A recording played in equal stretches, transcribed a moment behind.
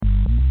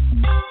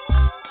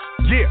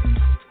Yeah,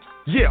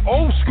 yeah,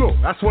 old school.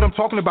 That's what I'm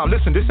talking about.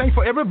 Listen, this ain't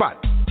for everybody.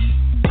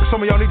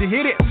 Some of y'all need to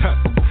hear this.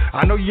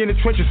 I know you're in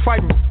the trenches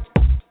fighting,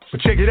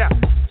 but check it out.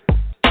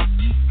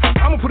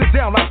 I'm gonna put it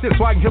down like this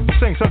so I can help the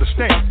saints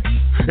understand.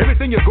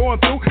 Everything you're going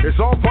through is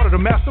all part of the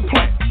master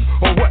plan.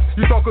 Or what?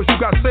 You thought cause you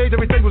got saved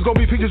everything was gonna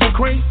be peaches and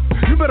cream?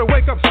 You better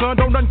wake up, son.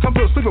 Don't nothing come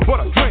to a sleeper but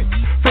a dream.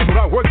 Faith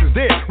without works is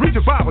dead. Read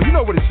your Bible, you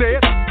know what it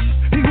says.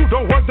 He who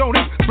don't work don't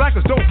eat.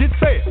 Slackers don't get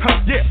fed.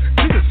 Yeah,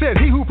 Jesus said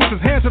he who puts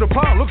his hands to the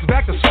plow looks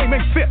back the same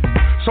ain't fit.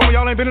 Some of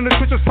y'all ain't been in the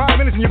trenches 5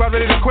 minutes and you about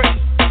ready to quit.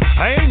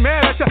 I ain't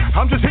mad at ya,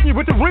 I'm just hitting you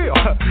with the real.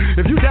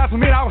 If you died for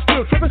me and I was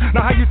still tripping,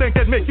 now how you think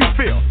that make you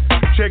feel?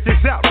 Check this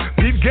out,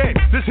 deep game,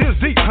 this here's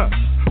deep.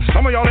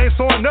 Some of y'all ain't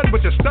sawing nothing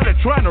but you started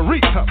trying to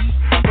reach.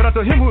 But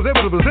unto him who is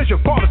able to position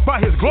faultless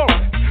by his glory.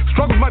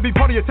 Struggles might be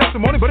part of your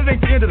testimony, but it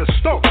ain't the end of the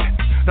story.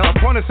 Now the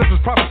point is this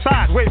was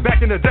prophesied way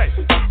back in the day.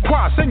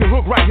 Choir, sing your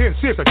hook right here and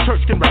see if the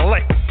church can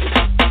relate.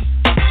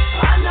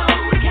 I know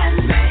we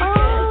can make it.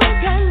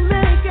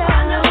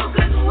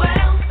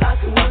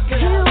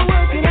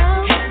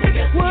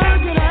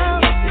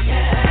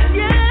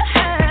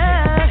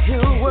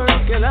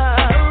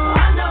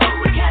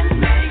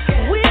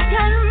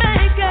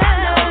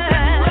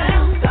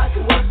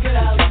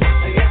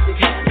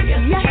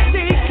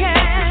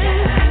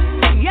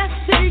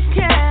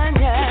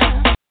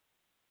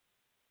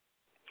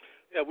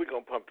 Yeah, we're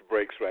going to pump the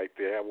brakes right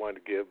there. I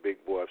wanted to give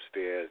Big Boy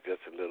upstairs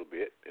just a little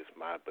bit. It's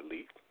my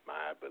belief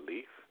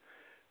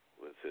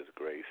with his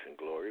grace and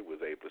glory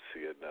was able to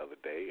see another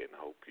day, and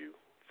hope you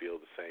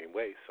feel the same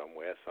way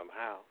somewhere,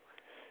 somehow.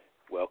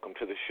 Welcome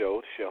to the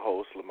show. It's your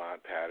host, Lamont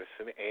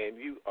Patterson, and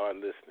you are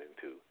listening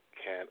to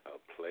Can a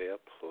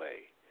Player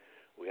Play?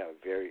 We have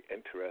a very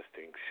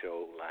interesting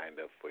show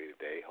lined up for you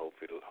today.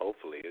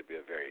 Hopefully it'll be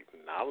a very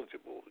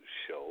knowledgeable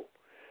show.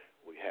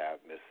 We have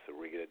Miss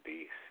Sarita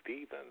D.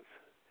 Stevens,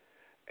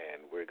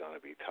 and we're going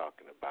to be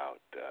talking about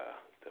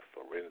the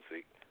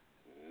forensic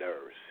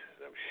nurse.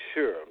 I'm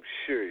sure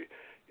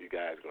you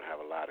guys are going to have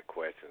a lot of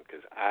questions,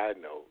 because I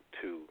know,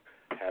 too,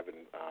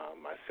 having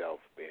myself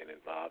being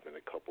involved in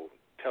a couple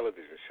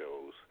television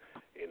shows,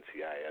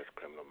 NCIS,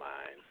 Criminal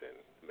Minds, and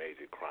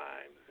Major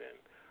Crimes, and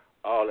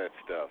all that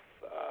stuff.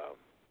 I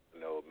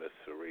know Miss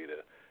Sarita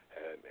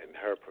and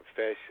her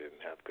profession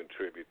have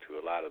contributed to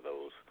a lot of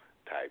those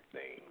type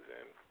things,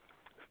 and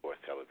sports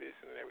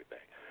television and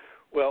everything.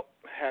 Well,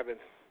 having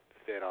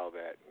said all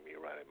that, me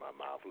running my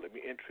mouth, let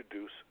me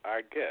introduce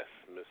our guest.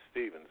 Miss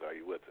Stevens, are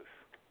you with us?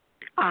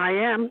 I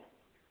am.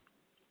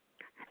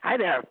 Hi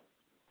there.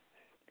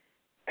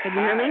 Can you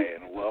hear me? Hi,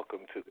 and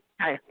welcome to the...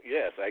 Hi.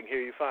 Yes, I can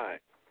hear you fine.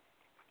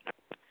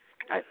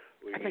 I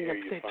think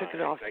I took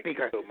it off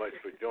speaker. Thank you so much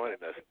for joining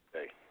us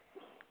today.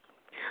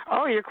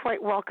 Oh, you're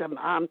quite welcome.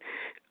 I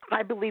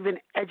believe in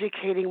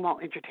educating while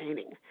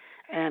entertaining,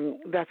 and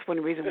that's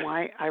one reason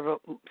why I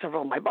wrote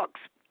several of my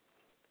books.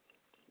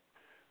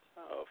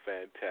 Oh,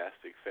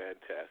 fantastic.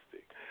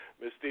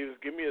 Ms. Stevens,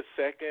 give me a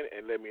second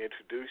and let me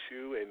introduce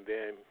you, and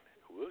then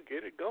we'll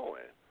get it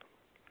going.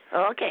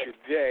 Okay.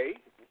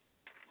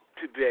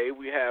 Today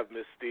we have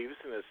Ms. Stevens,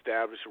 an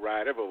established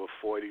writer of over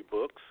 40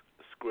 books,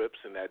 scripts,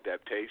 and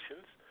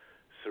adaptations.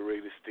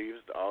 Sarita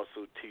Stevens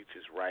also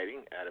teaches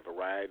writing at a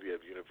variety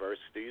of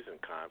universities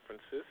and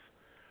conferences.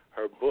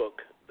 Her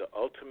book, The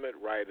Ultimate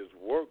Writer's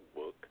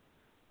Workbook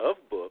of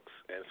Books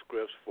and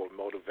Scripts for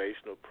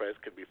Motivational Press,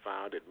 can be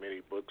found at many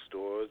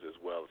bookstores as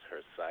well as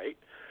her site.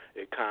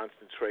 It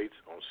concentrates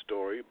on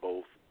story,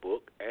 both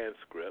book and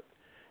script.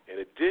 In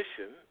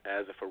addition,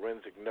 as a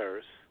forensic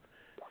nurse,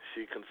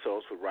 she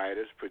consults with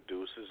writers,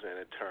 producers,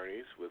 and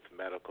attorneys with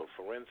medical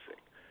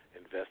forensic,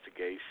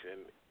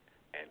 investigation,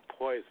 and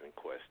poison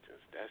questions.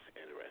 That's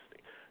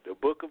interesting. The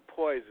Book of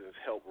Poisons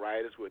help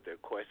writers with their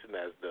question,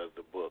 as does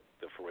the book,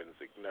 The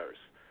Forensic Nurse.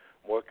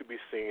 More can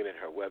be seen at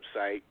her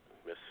website,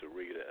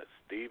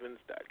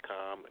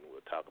 MissSaritaStevens.com, and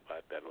we'll talk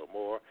about that a little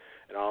more.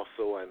 And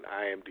also on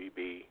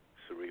IMDb,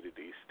 Sarita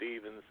D.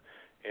 Stevens.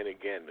 And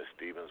again, Miss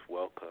Stevens,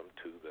 welcome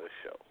to the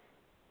show.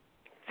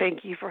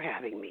 Thank you for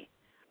having me.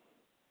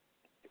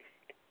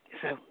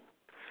 So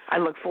I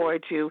look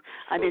forward to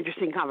an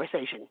interesting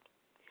conversation.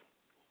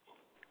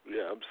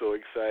 Yeah, I'm so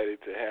excited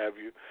to have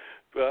you.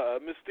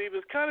 Ms.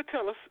 Stevens, kind of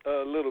tell us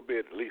a little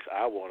bit, at least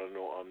I want to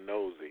know, I'm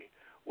nosy.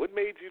 What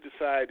made you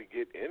decide to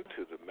get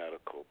into the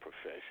medical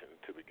profession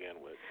to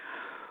begin with?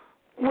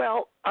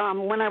 Well,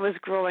 when I was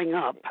growing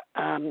up,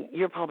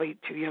 you're probably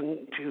too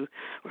young to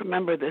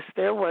remember this,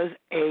 there was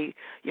a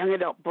young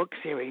adult book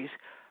series,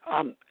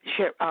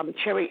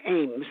 Cherry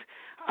Ames,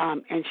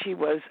 and she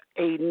was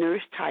a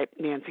nurse-type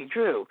Nancy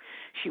Drew.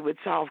 She would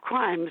solve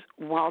crimes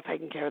while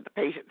taking care of the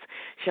patients.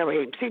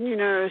 Cherry Ames senior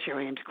nurse,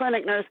 Cherry Ames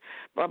clinic nurse,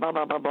 blah, blah,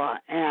 blah, blah, blah.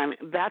 And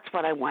that's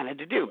what I wanted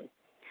to do.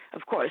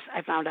 Of course,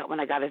 I found out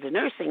when I got into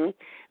nursing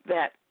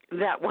that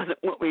that wasn't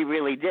what we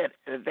really did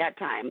at that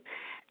time.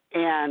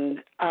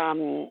 And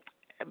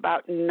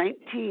about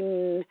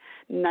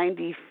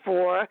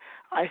 1994,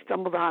 I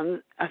stumbled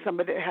on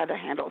somebody that had a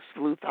handle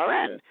Sleuth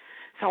RN.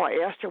 So I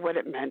asked her what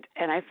it meant,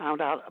 and I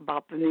found out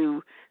about the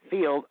new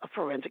field of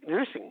forensic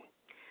nursing.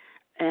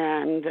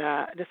 And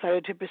and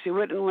decided to pursue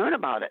it and learn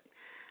about it.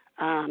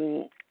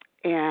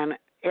 And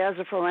as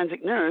a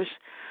forensic nurse,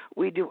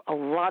 we do a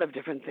lot of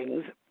different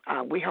things.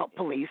 We help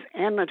police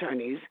and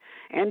attorneys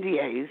and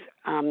DAs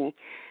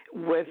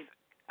with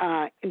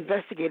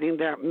investigating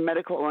their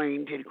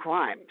medical-oriented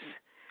crimes.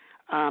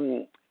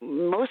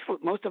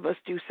 Most of us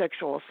do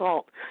sexual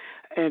assault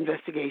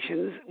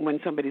investigations when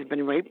somebody's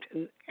been raped,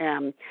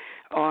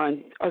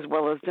 as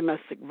well as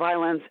domestic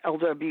violence,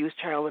 elder abuse,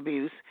 child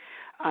abuse.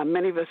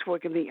 Many of us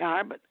work in the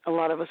ER, but a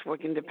lot of us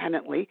work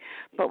independently.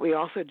 But we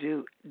also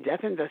do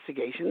death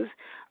investigations.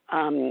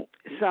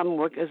 Some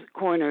work as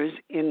coroners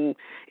in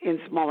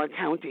smaller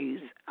counties.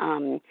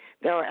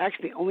 There are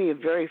actually only a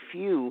very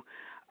few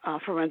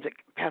forensic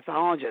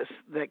pathologists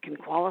that can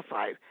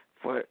qualify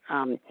for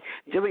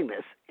doing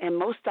this. And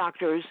most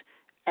doctors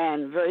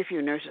and very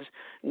few nurses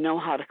know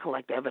how to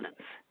collect evidence.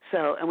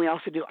 So, and we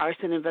also do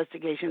arson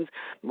investigations,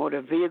 motor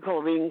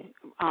vehicle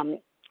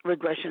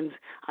regressions,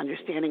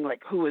 understanding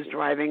like who was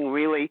driving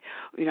really,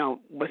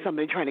 was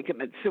somebody trying to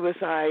commit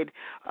suicide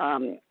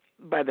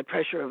by the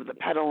pressure of the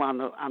pedal on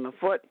the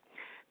foot,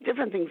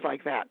 different things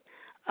like that.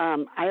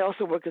 I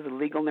also work as a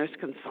legal nurse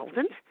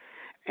consultant,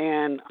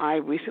 and I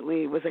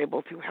recently was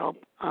able to help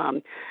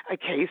a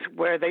case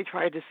where they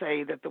tried to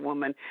say that the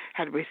woman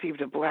had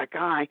received a black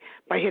eye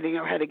by hitting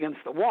her head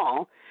against the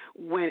wall,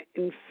 when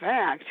in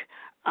fact,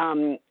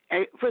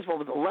 first of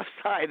all, it was the left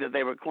side that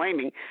they were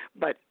claiming,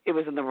 but it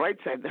was on the right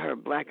side that her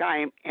black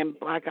eye, and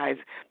black eyes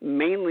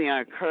mainly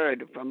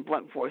occurred from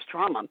blunt force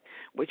trauma,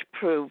 which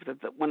proved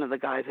that one of the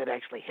guys had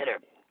actually hit her.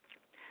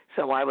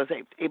 So I was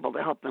able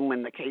to help them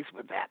win the case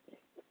with that.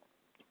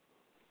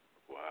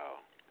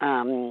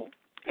 Wow.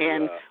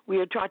 And we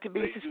are taught to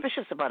be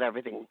suspicious about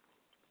everything.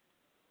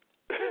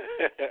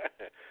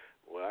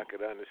 Well, I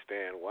could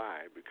understand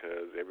why,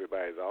 because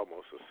everybody's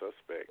almost a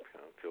suspect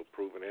until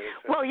proven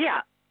innocent. Well,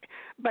 yeah.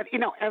 But,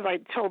 as I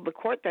told the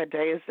court that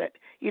day, is that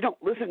you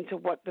don't listen to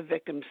what the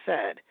victim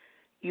said.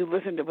 You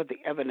listen to what the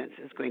evidence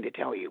is going to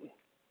tell you.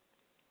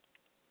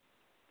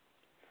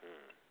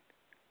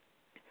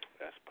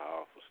 That's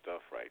powerful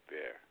stuff right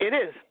there. It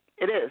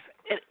is.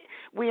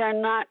 We are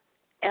not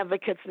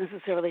advocates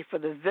necessarily for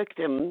the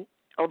victim,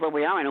 although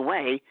we are in a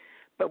way,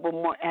 but we're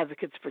more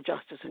advocates for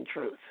justice and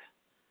truth.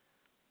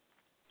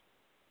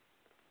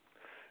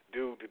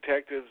 Do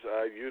detectives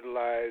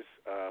utilize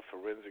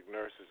forensic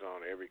nurses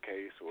on every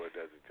case, or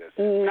does it just...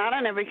 Not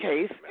on every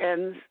case,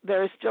 and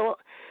there's still,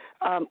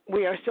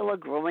 we are still a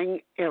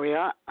growing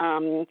area,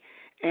 and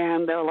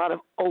there are a lot of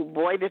old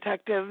boy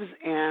detectives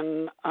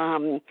and,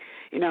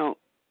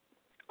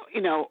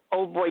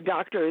 old boy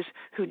doctors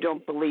who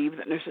don't believe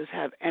that nurses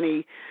have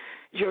any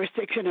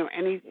jurisdiction or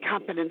any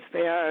competence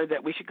there,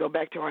 that we should go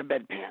back to our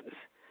bedpans.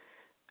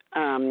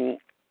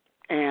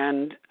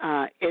 And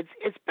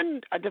it's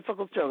been a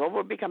difficult struggle.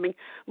 We're becoming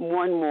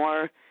more and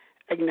more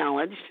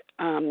acknowledged.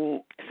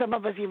 Some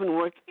of us even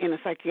work in a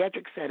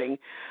psychiatric setting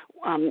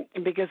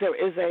because there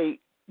is a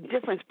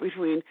difference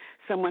between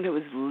someone who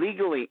is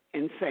legally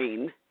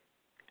insane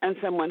and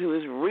someone who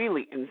is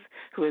really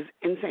who is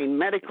insane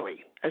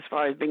medically, as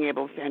far as being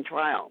able to stand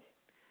trial.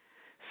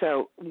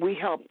 So we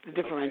help the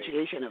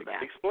differentiation of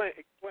that.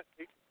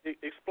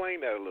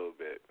 Explain that a little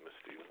bit, Ms.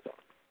 Stevens.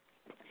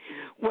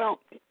 Well,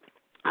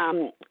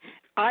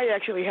 I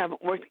actually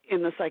haven't worked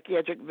in the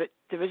psychiatric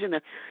division,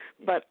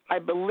 but I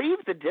believe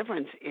the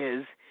difference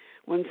is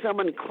when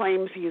someone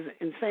claims he's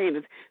insane,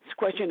 it's a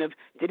question of,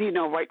 did he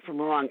know right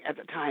from wrong at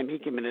the time he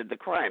committed the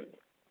crime?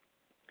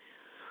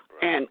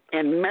 Right.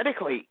 And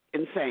medically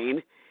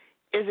insane,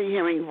 is he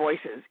hearing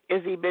voices?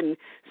 Has he been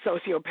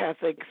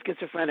sociopathic,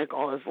 schizophrenic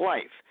all his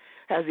life?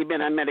 Has he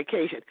been on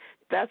medication?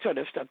 That sort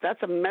of stuff.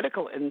 That's a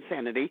medical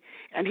insanity,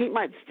 and he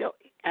might still,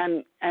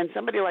 and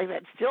somebody like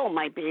that still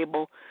might be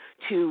able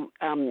to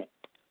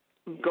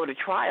go to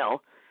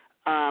trial,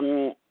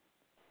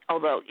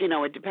 although,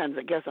 it depends,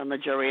 I guess, on the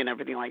jury and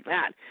everything like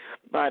that.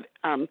 But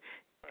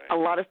a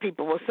lot of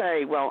people will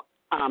say, well,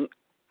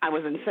 I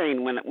was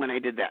insane when I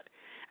did that.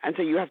 And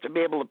so you have to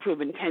be able to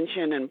prove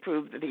intention and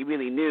prove that he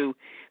really knew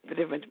the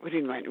difference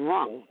between right and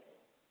wrong.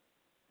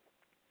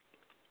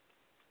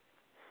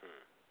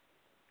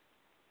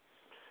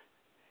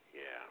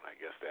 Yeah, I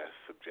guess that's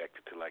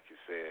subjected to, like you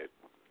said,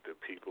 the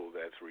people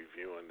that's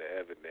reviewing the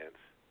evidence.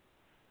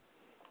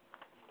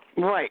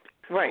 Right.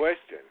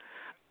 Question.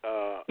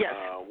 Yes.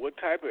 What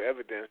type of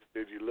evidence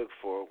did you look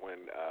for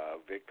when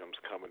victims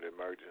come in the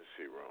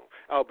emergency room?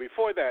 Oh,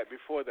 before that,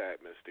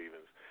 Ms.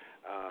 Stevens,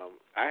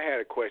 I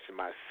had a question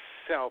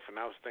myself, and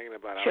I was thinking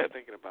about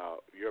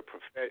your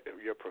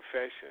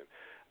profession.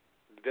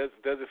 Does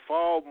it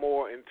fall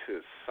more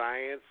into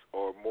science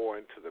or more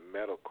into the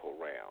medical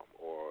realm,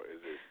 or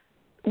is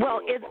it?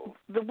 Well,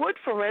 the word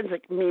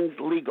forensic means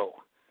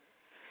legal.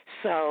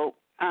 So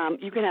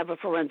you can have a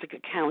forensic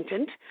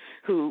accountant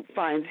who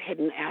finds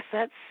hidden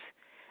assets,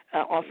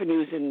 often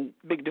used in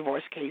big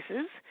divorce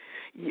cases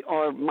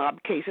or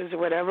mob cases or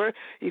whatever.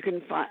 You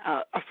can find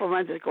a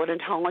forensic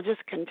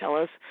odontologist can tell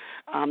us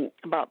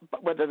about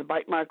whether the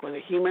bite mark was a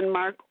human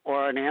mark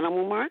or an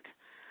animal mark.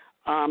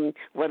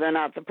 whether or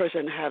not the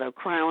person had a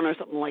crown or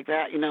something like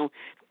that,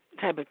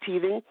 type of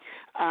teething.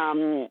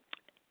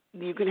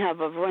 You can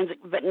have a forensic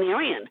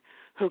veterinarian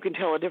who can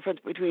tell a difference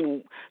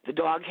between the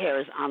dog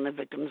hairs on the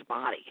victim's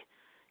body.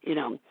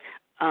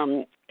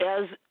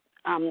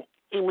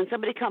 And when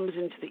somebody comes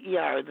into the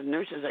ER, the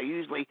nurses are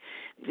usually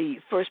the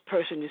first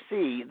person to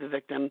see the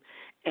victim,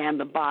 and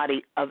the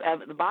body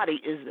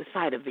is the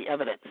site of the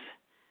evidence.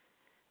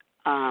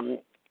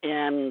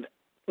 And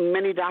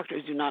many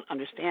doctors do not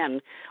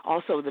understand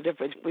also the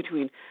difference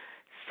between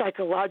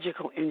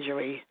psychological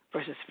injury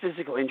versus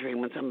physical injury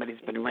when somebody's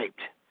been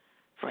raped,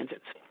 for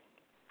instance.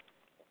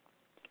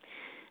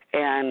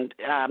 And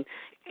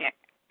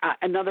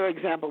another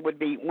example would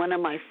be one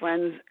of my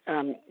friends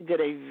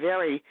did a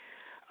very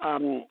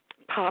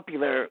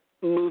popular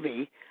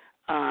movie,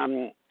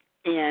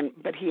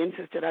 but he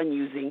insisted on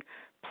using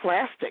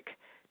plastic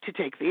to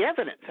take the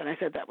evidence, and I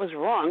said that was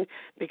wrong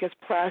because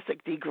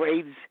plastic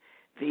degrades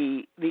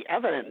the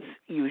evidence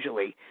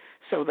usually.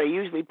 So they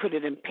usually put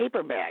it in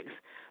paper bags,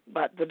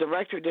 but the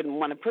director didn't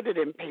want to put it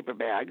in paper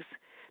bags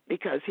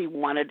because he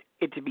wanted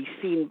it to be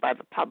seen by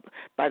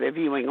the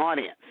viewing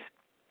audience.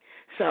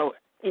 So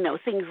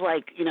things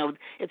like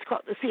it's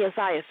called the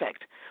CSI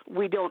effect.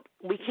 We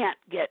can't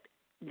get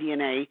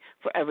DNA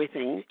for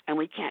everything, and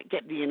we can't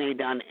get DNA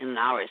done in an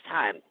hour's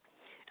time.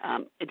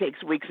 It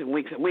takes weeks and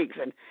weeks and weeks,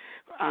 and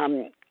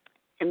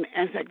in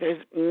fact,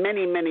 there's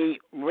many, many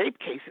rape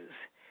cases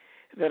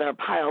that are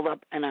piled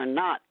up and are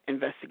not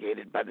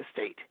investigated by the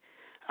state,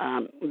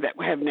 that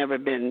have never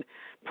been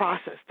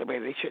processed the way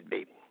they should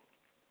be,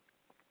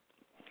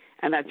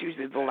 and that's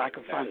usually the lack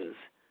of funds.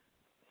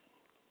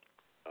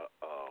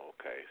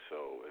 Okay, so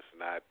it's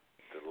not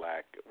the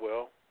lack.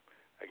 Well,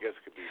 I guess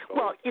it could be both.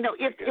 Well,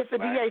 if the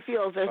DA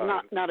feels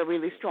there's not a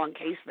really strong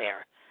case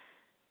there,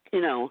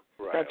 right,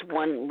 that's okay.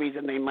 one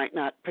reason they might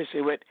not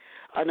pursue it.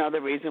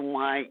 Another reason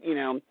why,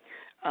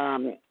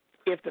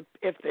 if the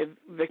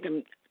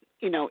victim,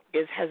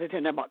 is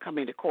hesitant about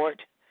coming to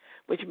court,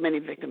 which many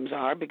victims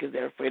are because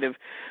they're afraid of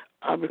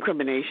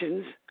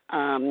recriminations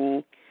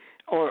or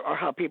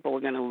how people are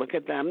going to look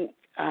at them,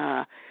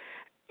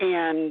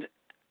 and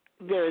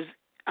there's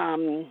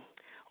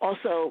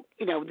also,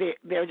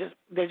 they're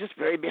just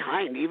very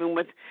behind, even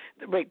with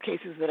the rape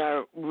cases that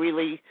are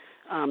really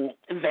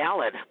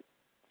valid.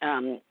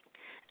 And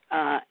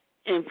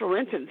for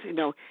instance,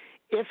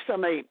 if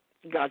somebody,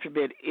 God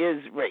forbid,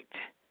 is raped,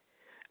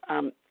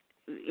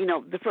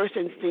 the first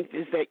instinct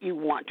is that you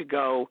want to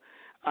go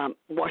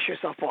wash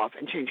yourself off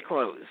and change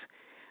clothes.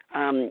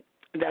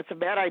 That's a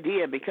bad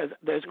idea because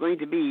there's going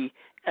to be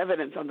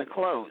evidence on the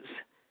clothes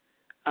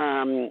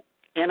and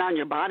on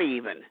your body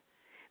even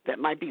that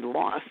might be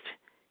lost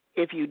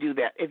if you do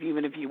that,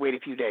 even if you wait a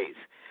few days.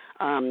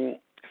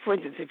 For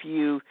instance, if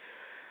you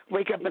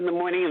wake up in the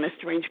morning in a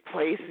strange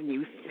place and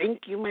you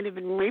think you might have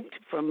been raped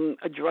from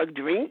a drug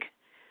drink,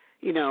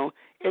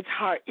 it's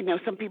hard.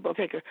 Some people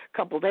take a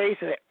couple days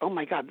to say, oh,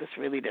 my God, this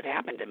really did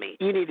happen to me.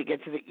 You need to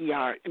get to the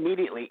ER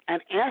immediately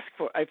and ask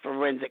for a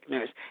forensic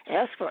nurse.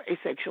 Ask for a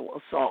sexual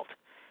assault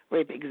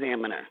rape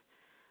examiner.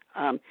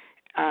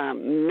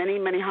 Many,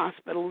 many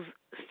hospitals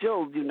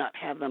still do not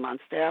have them on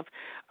staff.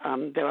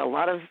 There are a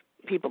lot of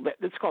people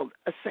that's called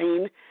a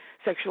SANE,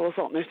 sexual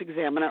assault nurse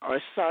examiner, or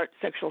a SART,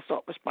 sexual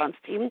assault response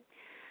team,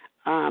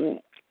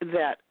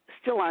 that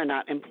still are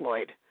not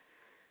employed.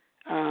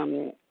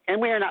 And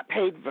we are not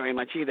paid very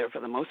much either for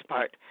the most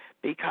part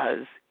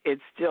because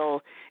it's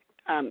still,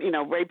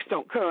 rapes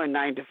don't occur in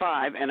 9 to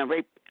 5, and a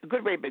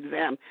good rape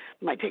exam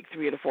might take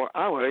 3 to 4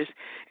 hours,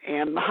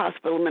 and the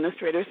hospital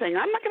administrator is saying,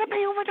 I'm not going to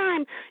pay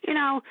overtime,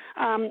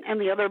 and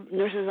the other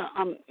nurses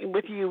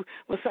with you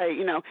will say,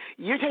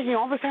 you're taking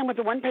all this time with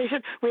the one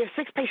patient. We have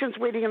 6 patients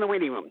waiting in the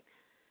waiting room.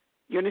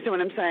 You understand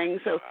what I'm saying?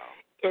 So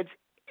it's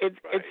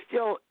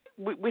still,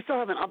 we still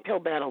have an uphill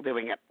battle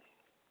doing it.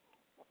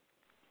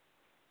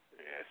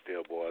 Yeah, it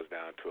still boils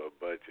down to a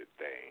budget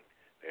thing.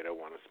 They don't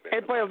want to spend.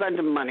 It boils down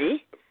to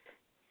money,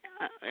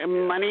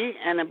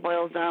 and it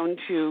boils down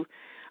to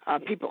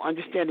people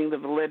understanding the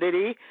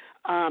validity.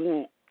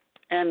 And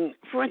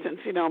for instance,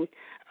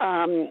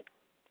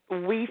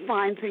 we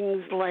find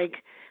things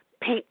like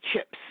paint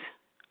chips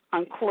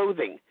on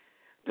clothing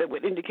that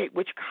would indicate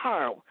which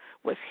car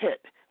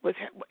hit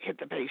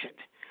the patient.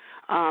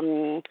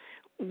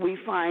 We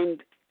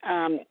find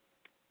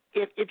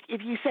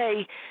if you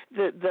say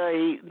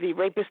the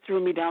rapist threw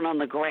me down on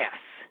the grass,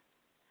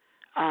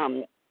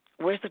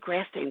 where's the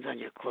grass stains on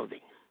your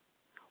clothing?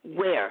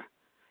 Where?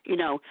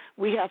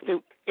 We have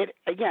to,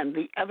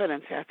 the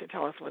evidence has to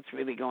tell us what's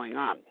really going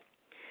on.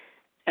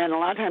 And a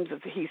lot of times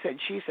it's a he said,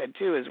 she said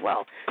too as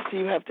well. So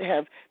you have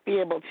to be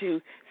able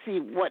to see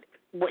what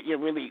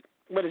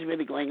is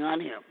really going on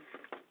here.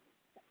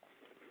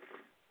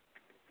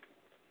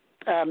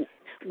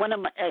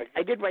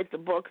 I did write the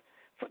book,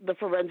 The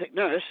Forensic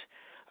Nurse,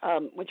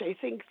 which I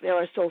think there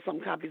are still some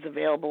copies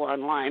available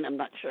online. I'm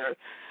not sure.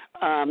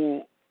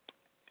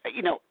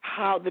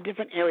 How the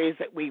different areas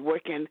that we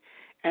work in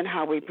and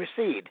how we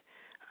proceed.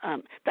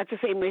 That's the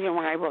same reason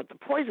why I wrote the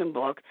Poison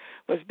book,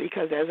 was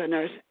because as a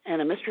nurse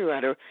and a mystery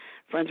writer,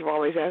 friends were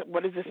always asked,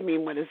 what does this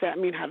mean? What does that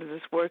mean? How does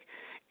this work?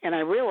 And I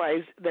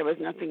realized there was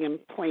nothing in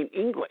plain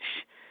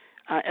English.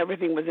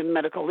 Everything was in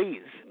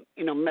medicalese,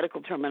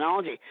 medical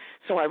terminology.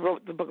 So I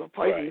wrote the Book of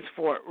Poisons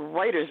for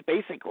writers,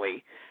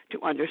 basically,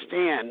 to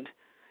understand,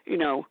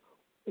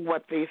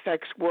 what the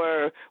effects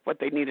were, what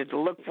they needed to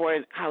look for,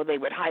 and how they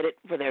would hide it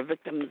for their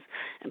victims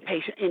and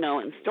patients,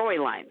 and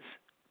storylines.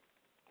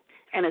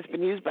 And it's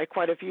been used by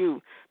quite a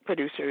few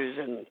producers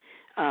and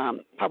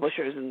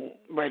publishers and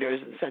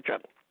writers, etc.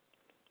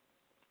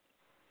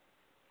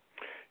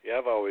 Yeah,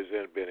 I've always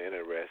been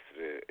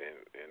interested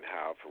in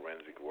how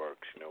forensic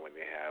works. When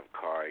they have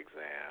car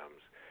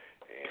exams,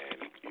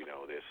 and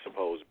there's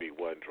supposed to be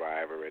one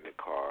driver in the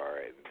car,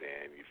 and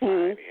then you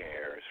find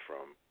hairs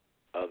from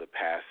other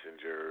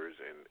passengers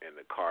and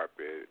the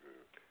carpet and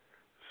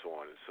so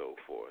on and so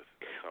forth.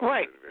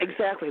 Right,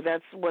 exactly.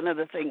 That's one of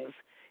the things,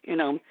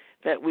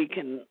 that we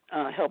can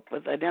help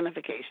with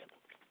identification.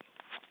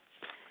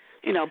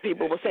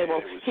 People will say,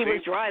 well, he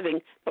was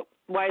driving, but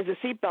why is the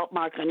seatbelt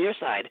mark on your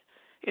side?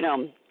 It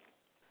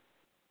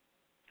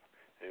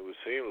would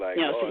seem like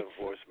law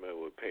enforcement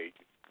would pay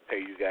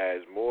you guys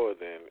more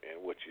than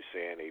what you're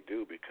saying they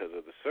do because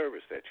of the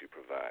service that you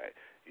provide.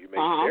 You make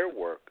their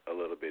work a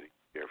little bit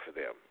easier for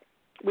them.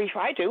 We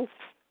try to,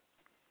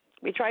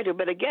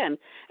 but again,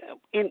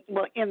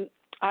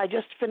 I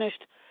just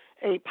finished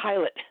a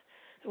pilot,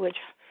 which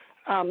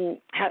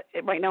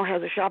right now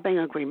has a shopping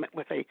agreement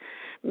with a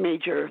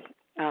major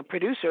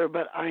producer,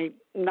 but I'm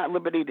not at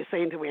liberty to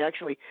say until we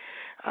actually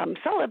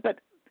sell it. But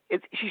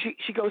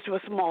she goes to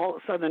a small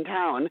southern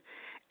town,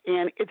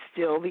 and it's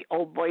still the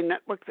old boy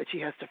network that she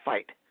has to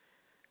fight,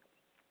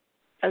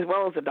 as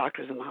well as the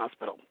doctors in the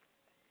hospital.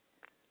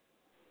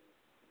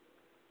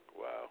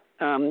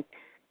 Wow.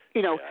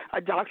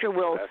 A doctor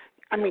will,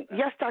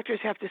 yes, doctors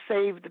have to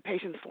save the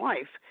patient's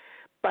life,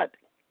 but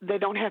they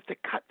don't have to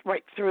cut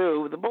right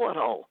through the bullet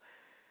hole,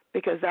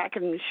 because that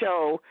can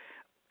show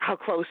how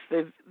close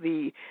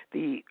the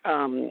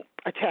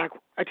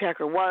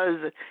attacker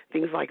was,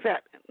 things like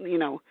that.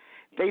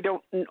 They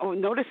don't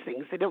notice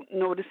things. They don't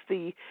notice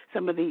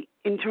some of the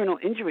internal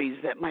injuries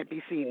that might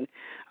be seen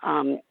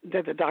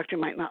that the doctor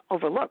might not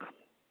overlook.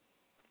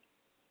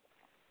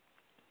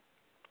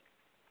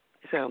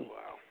 So.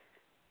 Wow.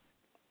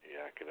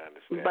 Yeah, I can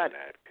understand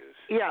that.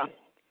 Yeah,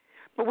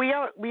 but we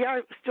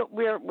are still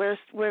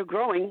we're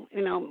growing.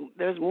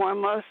 There's more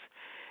and less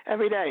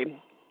every day.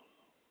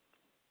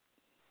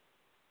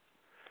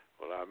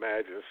 Well, I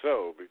imagine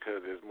so,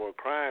 because there's more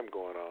crime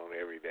going on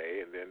every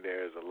day, and then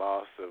there's a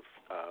loss of,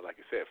 like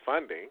you said,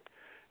 funding,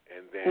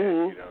 and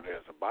then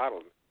there's a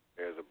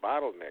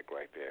bottleneck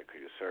right there,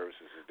 because your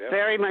services is definitely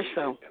very much needed,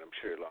 so, and I'm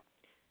sure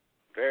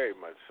very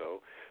much so,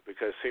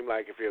 because it seems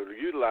like if you were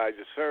to utilize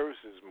your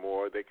services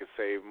more, they could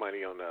save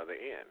money on the other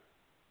end.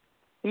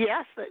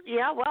 Yes,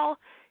 yeah. Well,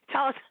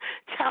 tell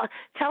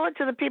it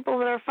to the people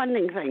that are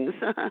funding things.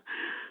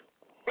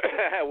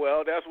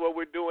 Well, that's what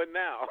we're doing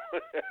now.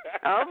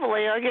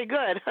 Hopefully, okay,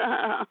 good.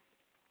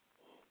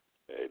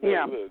 Hey,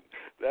 yeah. Look,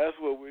 that's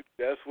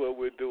what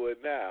we're doing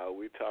now.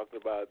 We talked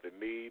about the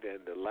need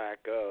and the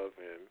lack of,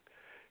 and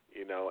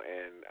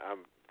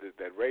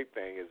that rape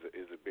thing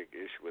is a big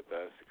issue with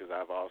us, because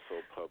I've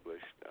also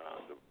published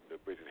the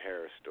Bridget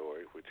Harris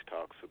story, which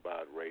talks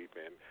about rape,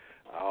 and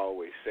I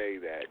always say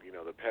that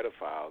the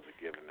pedophiles are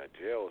given a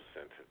jail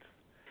sentence,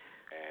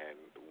 and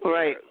the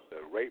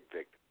rape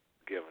victim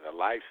is given a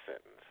life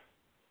sentence.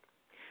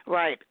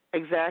 Right.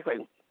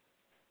 Exactly.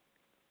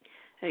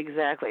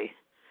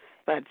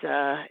 But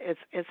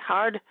it's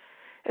hard.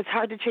 It's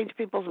hard to change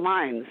people's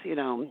minds.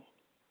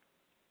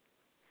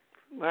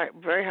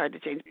 Very hard to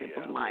change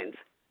people's minds.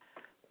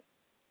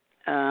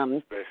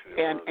 And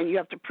you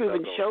have to prove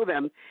and show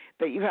them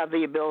that you have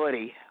the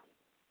ability.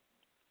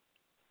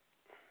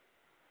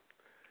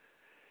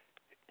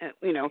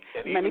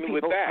 Many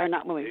people are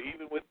not willing.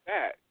 Even with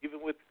that,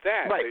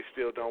 right. They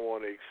still don't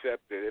want to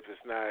accept it if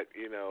it's not,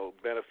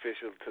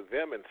 beneficial to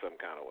them in some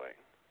kind of way.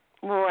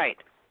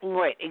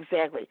 Right,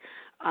 exactly.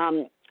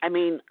 And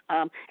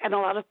a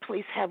lot of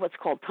police have what's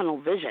called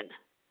tunnel vision,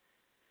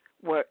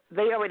 where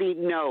they already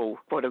know,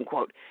 quote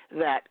unquote,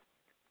 that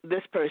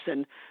this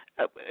person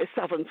is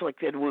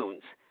self-inflicted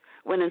wounds,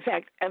 when in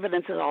fact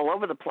evidence is all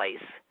over the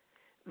place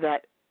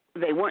that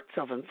they weren't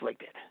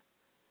self-inflicted,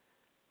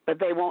 but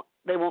they won't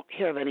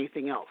hear of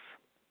anything else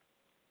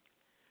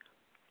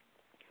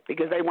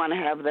because they want to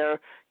have their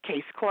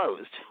case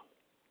closed.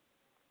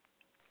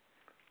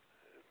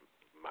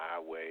 My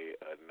way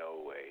or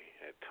no way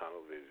at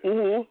tunnel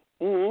vision.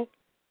 Mhm.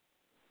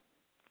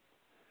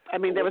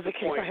 There was a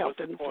case I helped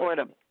in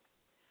Florida.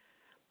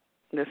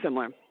 They're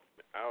similar.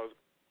 I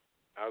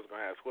was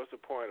going to ask, what's the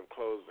point of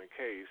closing a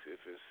case if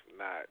it's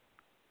not,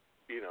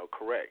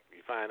 correct?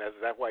 You find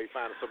that's why you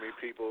find so many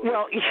people.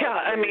 Well,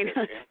 yeah,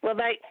 well,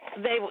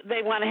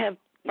 they want to have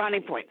brownie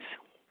points.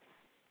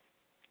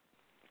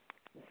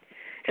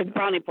 It's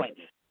brownie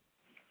points.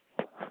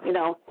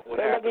 What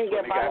they're happens looking to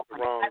when get they got the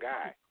wrong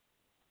guy?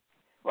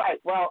 Right.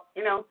 Well,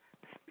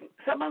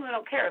 some of them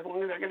don't care as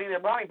long as they're getting their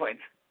brownie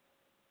points.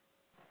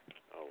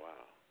 Oh,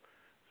 wow.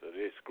 So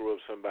they screw up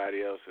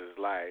somebody else's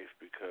life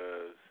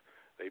because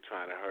they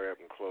trying to hurry up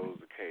and close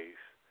the case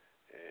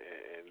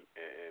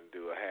and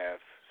do a half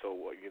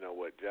so-what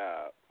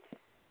job.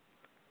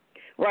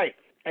 Right,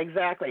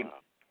 exactly.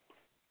 Wow.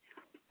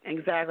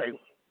 Exactly.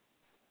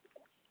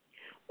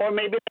 Or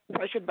maybe they're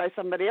pressured by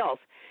somebody else.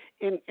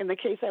 In the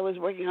case I was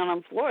working on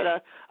in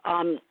Florida,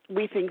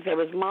 we think there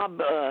was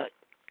mob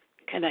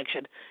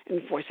connection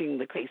in forcing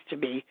the case to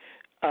be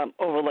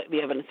overlooked,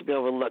 the evidence to be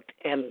overlooked,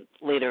 and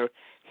later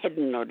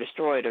hidden or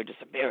destroyed or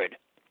disappeared.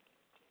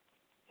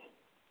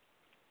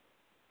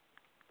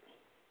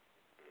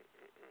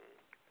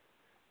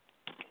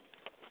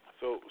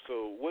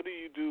 So what do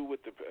you do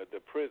with the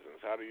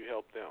prisons? How do you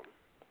help them?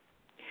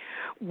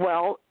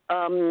 Well,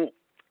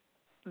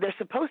 there's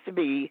supposed to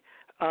be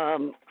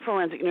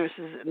forensic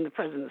nurses in the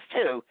prisons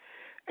too.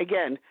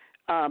 Again,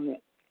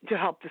 to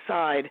help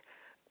decide.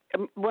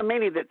 Well,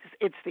 mainly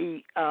it's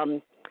the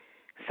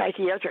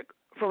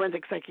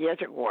forensic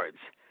psychiatric wards,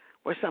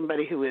 where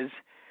somebody who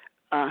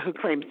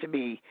claims to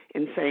be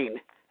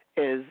insane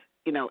is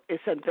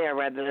sent there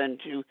rather than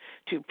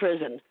to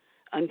prison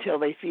until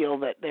they feel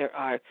that they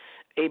are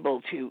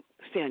able to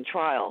stand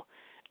trial.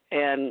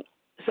 And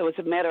so it's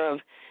a matter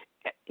of,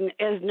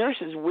 as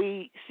nurses,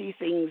 we see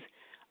things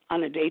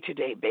on a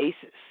day-to-day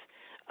basis,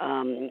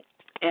 and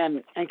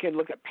can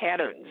look at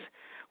patterns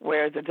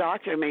where the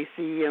doctor may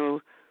see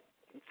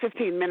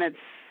 15 minutes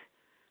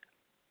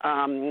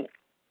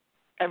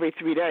every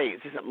 3 days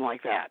or something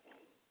like that.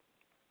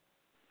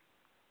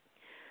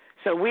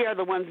 So we are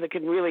the ones that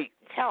can really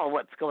tell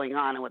what's going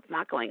on and what's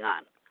not going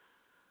on.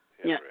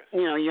 You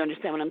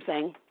understand what I'm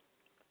saying?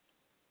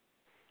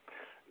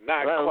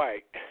 Not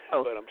quite,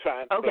 but I'm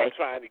trying. Okay. But I'm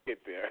trying to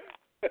get there.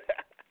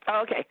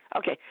 Okay.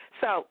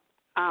 So,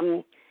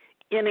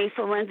 in a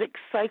forensic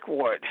psych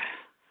ward,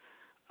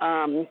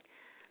 the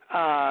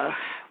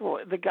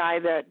guy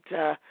that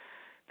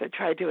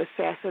tried to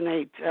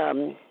assassinate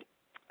John,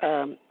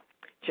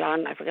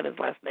 I forget his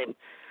last name.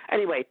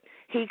 Anyway,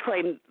 he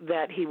claimed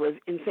that he was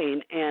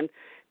insane, and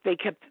they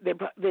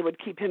would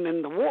keep him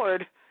in the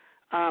ward,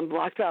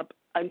 locked up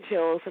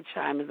until such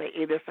time as they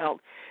either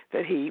felt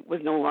that he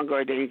was no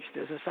longer a danger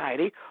to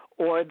society,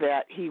 or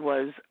that he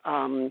was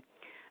no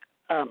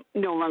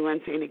longer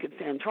insane, he could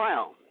stand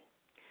trial.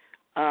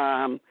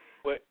 And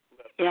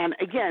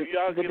again,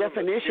 the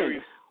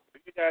definition.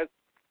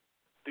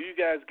 Do you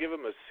guys give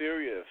them a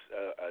serious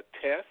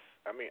test?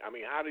 I mean,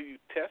 how do you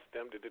test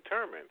them to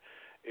determine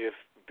if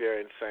they're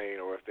insane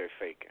or if they're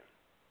faking?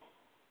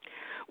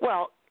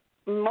 Well,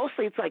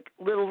 mostly it's like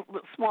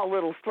small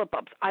little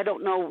slip-ups. I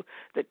don't know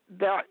that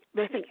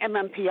they think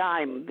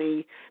MMPI,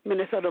 the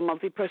Minnesota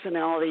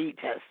Multi-Personality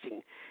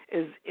Testing,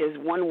 is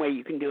one way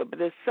you can do it. But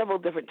there's several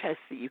different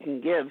tests that you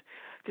can give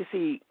to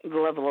see the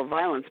level of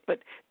violence. But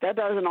that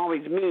doesn't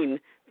always mean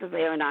that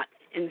they are not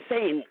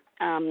insane.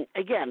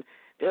 Again,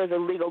 there's a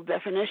legal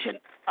definition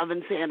of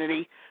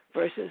insanity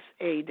versus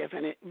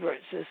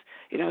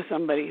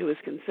somebody who is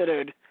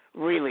considered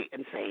really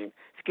insane,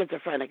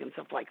 schizophrenic and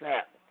stuff like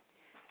that.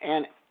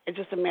 And it's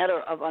just a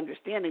matter of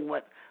understanding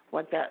what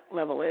that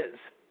level is.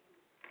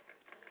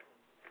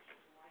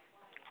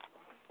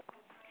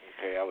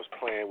 Okay, I was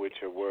playing with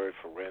your word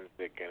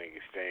forensic and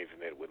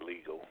exchanging it with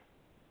legal.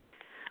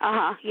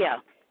 Yeah.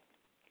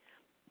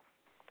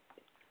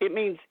 It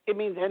means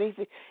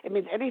anything. It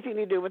means anything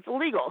to do with the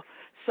legal.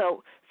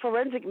 So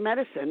forensic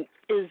medicine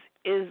is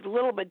a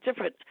little bit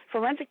different.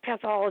 Forensic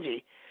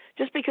pathology,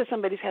 just because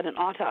somebody's had an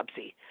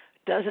autopsy,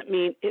 doesn't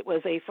mean it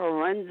was a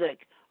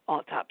forensic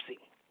autopsy.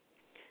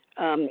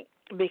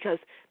 Because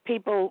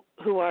people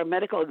who are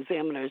medical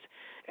examiners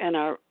and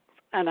are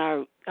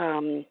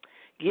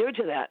geared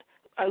to that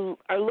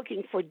are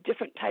looking for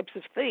different types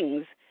of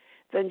things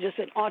than just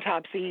an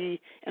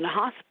autopsy in a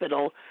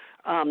hospital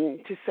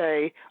to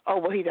say, oh,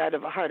 well, he died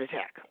of a heart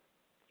attack.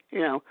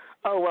 Right.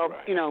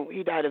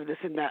 He died of this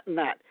and that and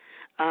that.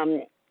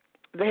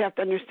 They have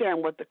to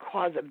understand what the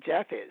cause of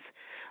death is.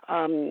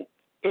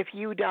 If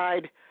you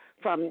died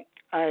from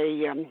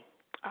a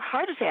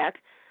heart attack,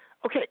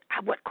 okay,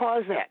 what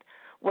caused that?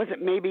 Was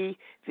it maybe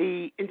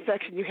the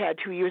infection you had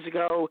 2 years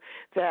ago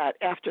that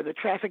after the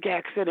traffic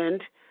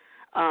accident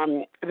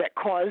that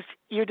caused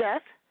your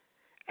death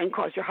and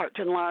caused your heart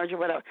to enlarge or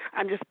whatever?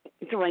 I'm just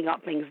throwing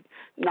out things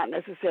not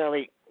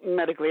necessarily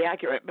medically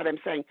accurate, but I'm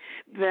saying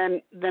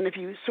then if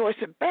you source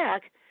it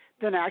back,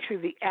 then actually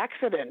the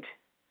accident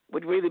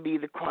would really be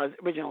the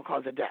original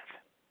cause of death,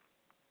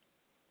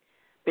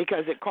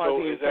 because it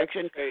caused the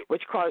infection,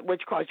 which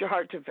caused your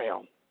heart to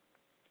fail.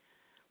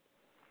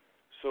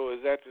 So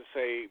is that to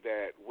say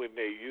that when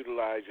they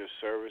utilize your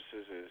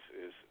services,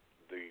 is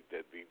the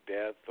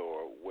death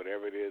or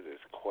whatever it is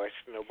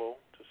questionable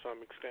to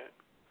some extent?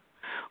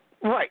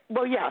 Right.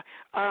 Well, yeah.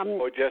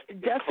 Or just to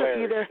get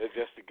clarity.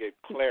 Just to get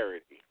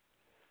clarity.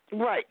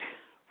 Right.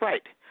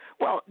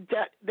 Well,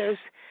 there's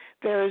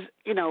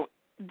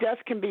death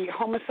can be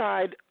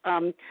homicide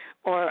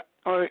or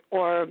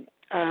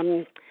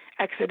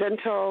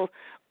accidental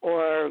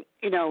or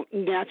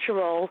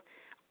natural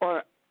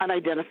or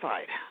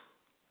unidentified,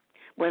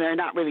 where they're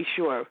not really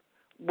sure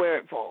where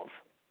it falls.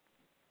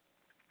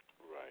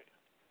 Right.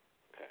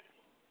 Okay.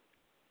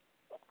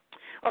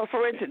 Or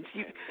for instance,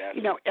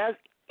 as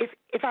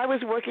if I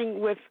was working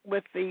with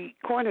the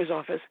coroner's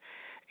office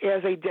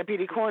as a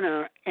deputy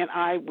coroner, and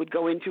I would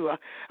go into a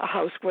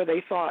house where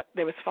they thought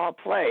there was foul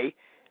play,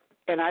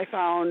 and I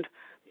found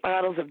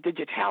bottles of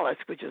Digitalis,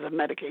 which is a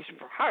medication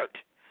for heart,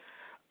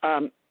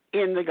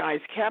 in the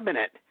guy's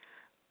cabinet,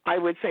 I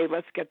would say,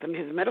 let's get them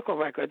his medical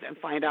records and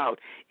find out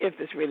if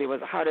this really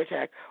was a heart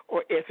attack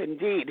or if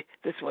indeed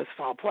this was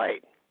foul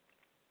play.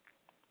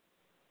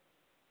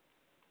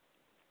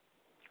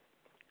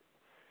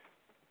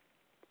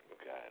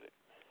 Got it.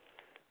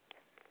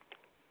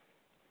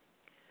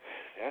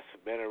 That's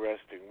some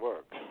interesting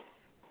work.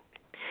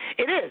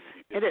 It is.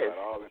 It is.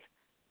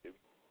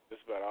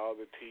 Just about all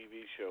the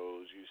TV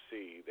shows you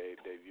see,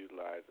 they're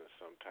utilizing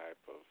some type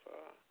of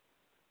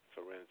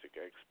forensic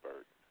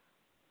expert.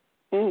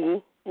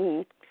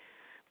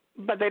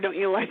 But they don't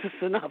utilize this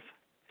enough.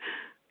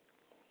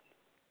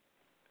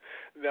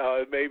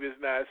 No, maybe it's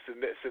not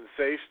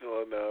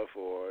sensational enough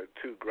or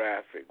too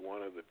graphic,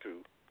 one of the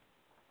two.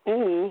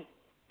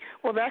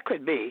 Well, that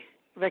could be,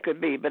 but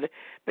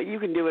you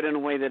can do it in a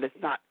way that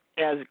it's not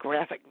as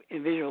graphic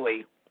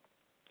visually.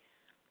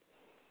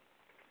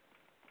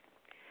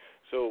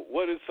 So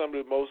what are some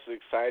of the most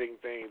exciting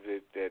things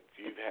that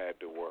you've had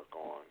to work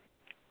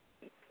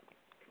on?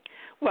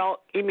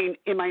 Well, you mean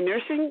in my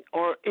nursing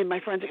or in my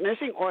forensic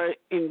nursing or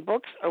in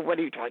books, or what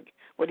are you talking?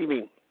 What do you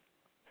mean?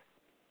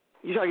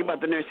 You're talking about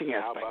the nursing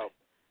aspect.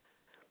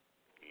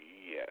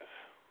 Yes.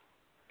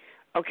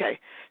 Okay.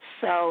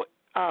 So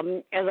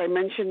as I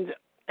mentioned,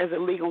 as a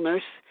legal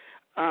nurse,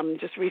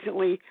 just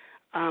recently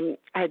I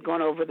had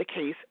gone over the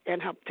case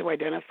and helped to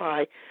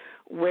identify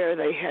where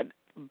they had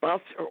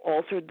buffed or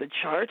altered the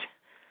chart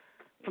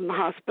from the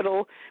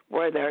hospital,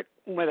 where their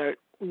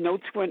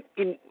notes went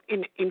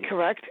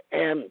incorrect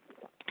and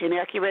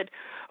inaccurate,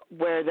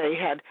 where they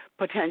had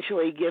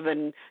potentially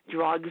given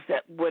drugs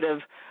that would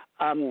have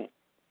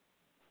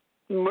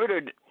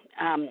murdered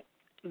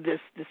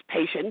this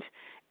patient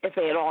if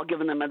they had all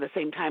given them at the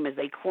same time as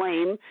they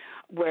claim,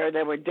 where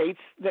there were dates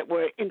that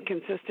were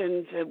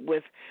inconsistent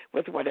with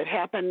what had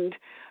happened,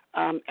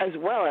 as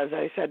well as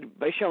I said,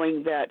 by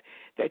showing that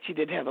she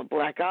did have a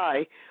black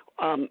eye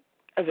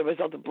as a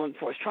result of blunt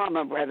force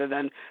trauma rather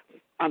than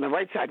on the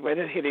right side,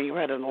 rather than hitting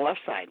her head on the left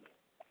side.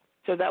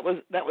 So that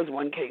was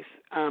one case.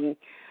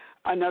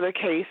 Another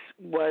case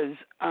was,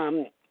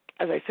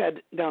 as I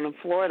said, down in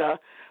Florida,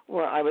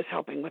 where I was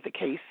helping with the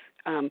case.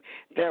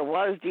 There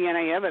was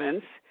DNA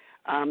evidence,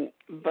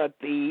 but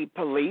the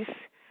police,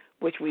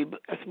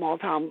 a small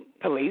town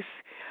police,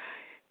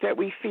 that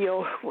we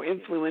feel were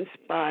influenced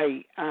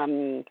by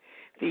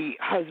the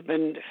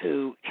husband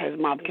who has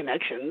mob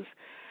connections,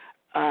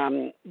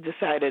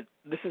 decided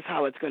this is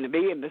how it's going to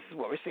be and this is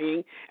what we're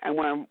seeing. And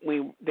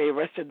when they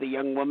arrested the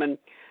young woman,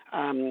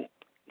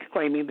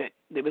 claiming that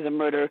there was a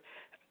murder,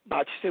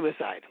 botched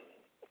suicide.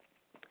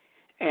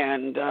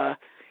 And,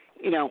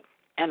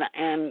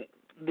 and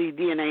the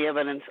DNA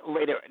evidence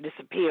later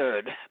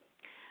disappeared,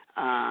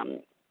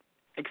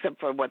 except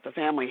for what the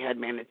family had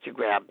managed to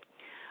grab.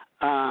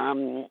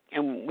 And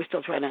we're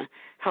still trying to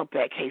help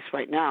that case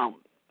right now.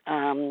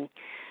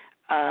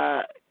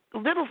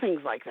 Little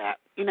things like that.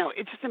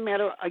 It's just a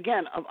matter,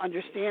 again, of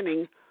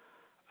understanding,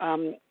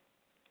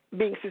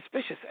 being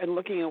suspicious and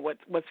looking at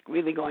what's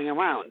really going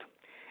around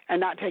and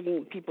not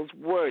taking people's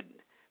word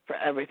for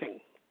everything.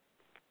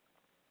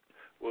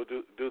 Well,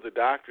 do the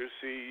doctors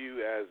see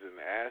you as an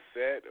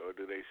asset or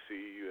do they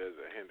see you as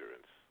a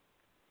hindrance?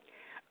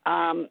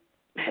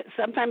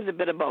 Sometimes a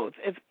bit of both.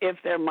 If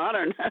they're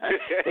modern,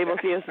 they will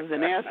see us as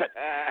an asset.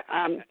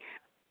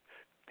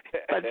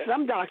 But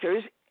some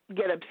doctors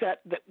get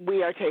upset that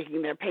we are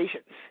taking their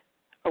patients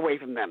away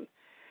from them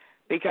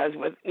because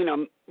with,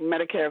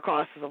 Medicare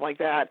costs and stuff like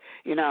that,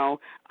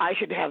 I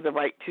should have the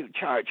right to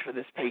charge for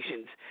this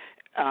patient's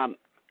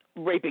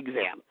rape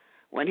exam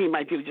when he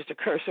might do just a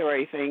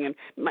cursory thing and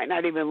might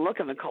not even look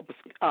in the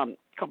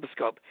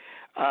colposcope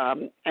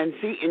and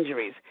see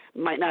injuries,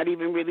 might not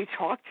even really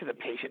talk to the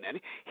patient and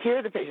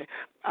hear the patient,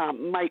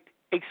 might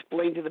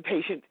explain to the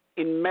patient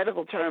in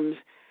medical terms.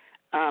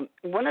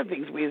 One of the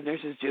things we as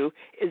nurses do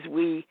is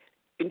we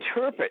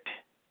interpret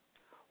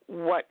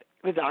what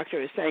the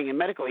doctor is saying in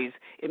medicalese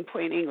in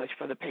plain English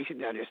for the patient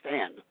to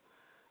understand,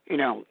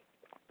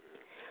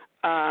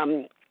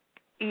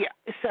 Yeah.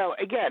 So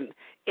again,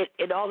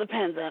 it all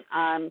depends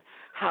on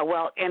how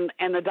well,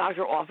 and the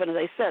doctor often, as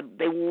I said,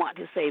 they want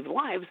to save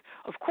lives.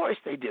 Of course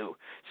they do.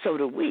 So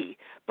do we.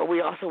 But we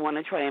also want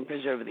to try and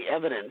preserve the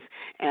evidence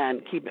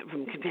and keep it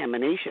from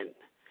contamination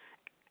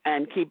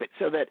and keep it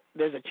so that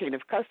there's a chain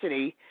of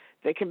custody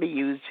that can be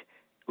used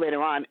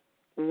later on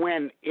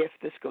if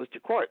this goes to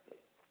court.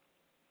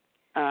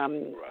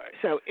 Right.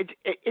 So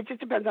it just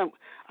depends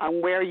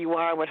on where you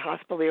are, what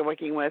hospital you're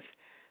working with,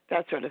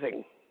 that sort of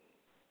thing.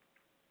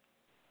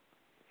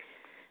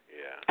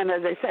 Yeah. And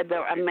as I said,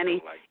 there are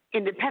many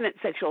independent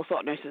sexual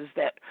assault nurses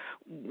that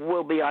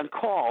will be on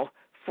call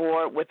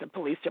with the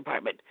police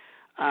department.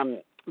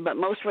 But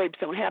most rapes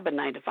don't happen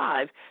 9 to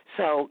 5,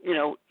 so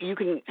you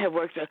can have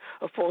worked a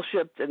full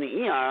shift in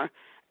the ER,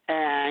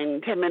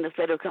 and 10 minutes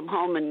later come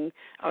home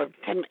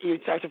you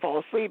start to fall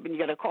asleep, and you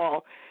get a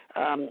call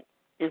at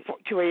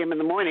 2 a.m. in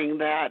the morning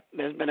that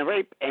there's been a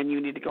rape, and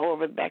you need to go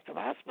back to the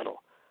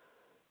hospital.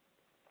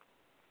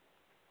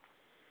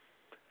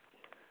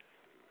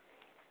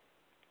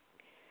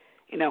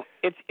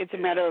 It's a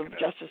matter of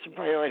justice and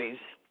priorities.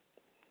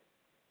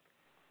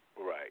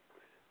 Right.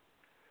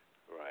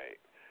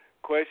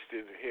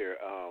 Question here.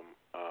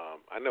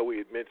 I know we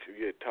had mentioned,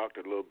 you had talked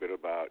a little bit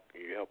about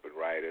you helping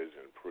writers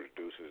and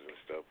producers and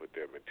stuff with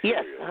their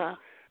material. Yes. Uh-huh.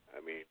 I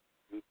mean,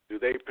 do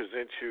they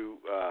present you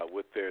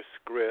with their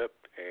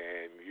script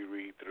and you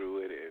read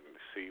through it and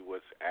see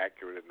what's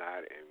accurate or not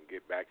and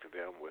get back to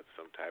them with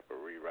some type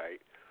of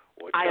rewrite?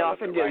 Or I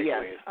often do,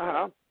 yes.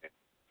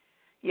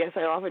 Yes,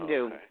 I often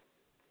do.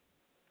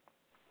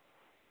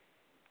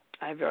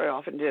 I very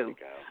often do.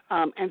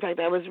 In fact,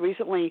 I was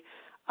recently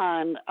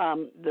on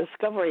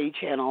Discovery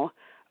Channel,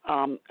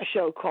 a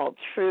show called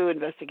True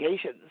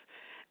Investigations,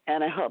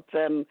 and I helped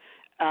them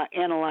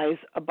analyze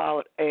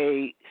about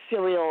a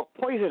serial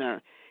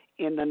poisoner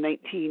in the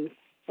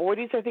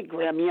 1940s, I think,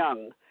 Graham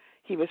Young.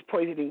 He was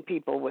poisoning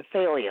people with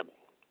thallium,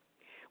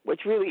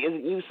 which really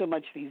isn't used so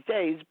much these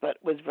days,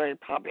 but was very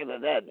popular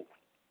then.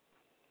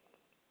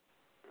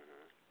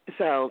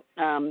 So,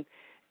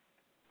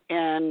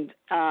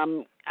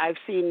 I've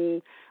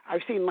seen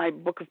my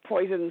book of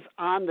poisons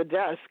on the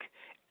desk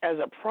as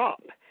a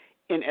prop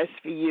in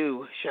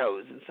SVU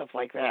shows and stuff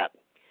like that.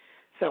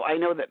 So I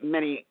know that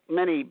many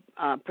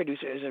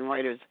producers and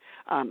writers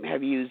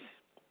have used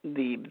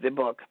the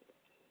book.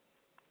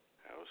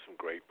 That was some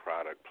great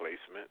product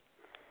placement.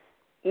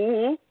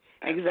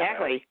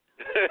 Exactly.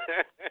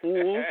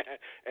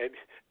 And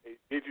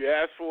did you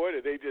ask for it,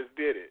 or they just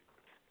did it?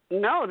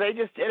 No, they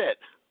just did it.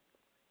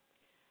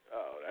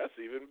 Oh, that's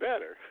even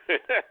better.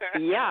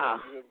 Yeah.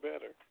 Even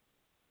better.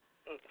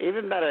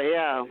 Even better,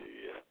 yeah.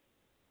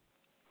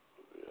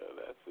 Yeah,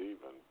 that's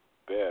even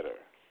better.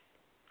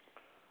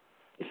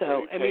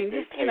 So, I mean,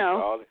 just, and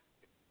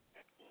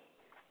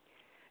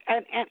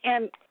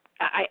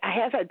I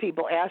have had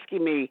people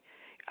asking me,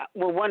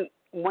 well,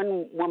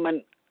 one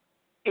woman,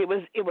 it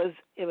was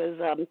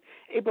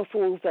April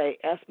Fool's Day,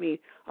 asked me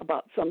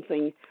about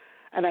something,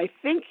 and I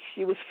think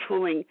she was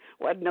wanted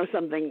to know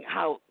something,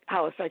 how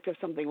effective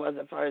something was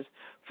as far as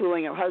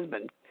fooling her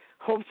husband.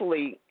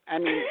 Hopefully,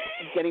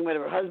 getting rid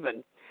of her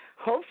husband.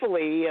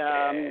 Hopefully,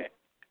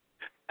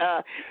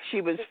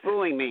 she was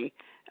fooling me.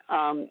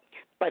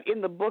 But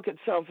in the book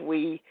itself,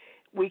 we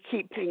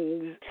keep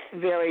things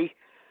very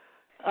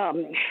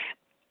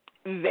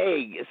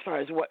vague as far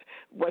as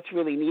what's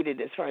really needed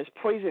as far as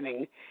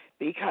poisoning,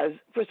 because,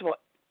 first of all,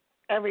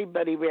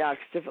 everybody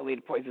reacts differently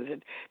to poisons.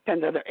 It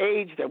depends on their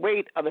age, their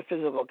weight, other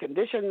physical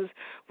conditions,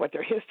 what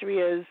their history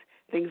is,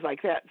 things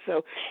like that.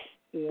 So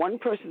one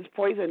person's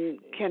poison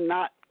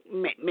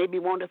maybe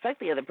won't affect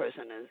the other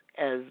person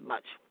as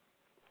much.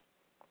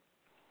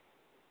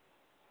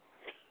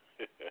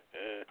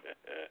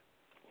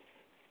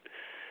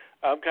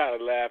 I'm kind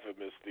of laughing,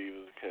 Miss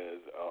Stevens,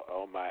 because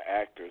on my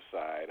actor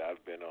side,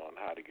 I've been on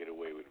How to Get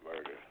Away with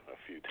Murder a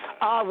few times.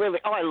 Oh,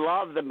 really? Oh, I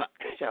love the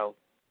show.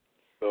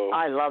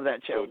 I love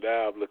that show. So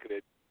now I'm looking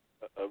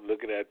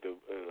at the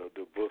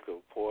book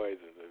of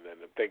poison, and then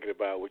I'm thinking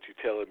about what you're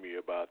telling me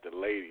about the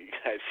lady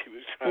that she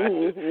was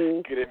trying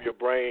to get in your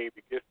brain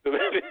to get to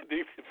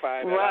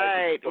find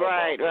out.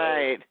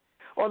 Right.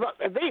 Well,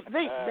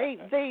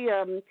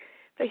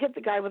 they hit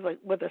the guy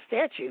with a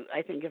statue,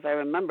 I think, if I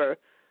remember.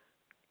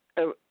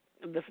 The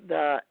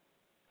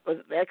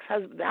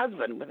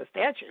husband with a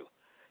statue,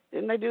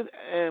 didn't they do?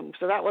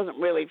 So that wasn't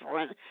really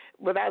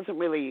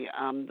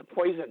the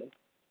poison,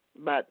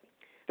 but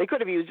they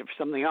could have used it for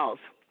something else.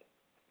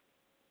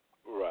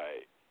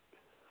 Right.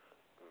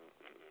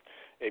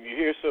 And you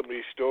hear some of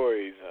these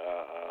stories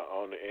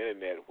on the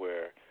internet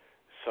where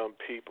some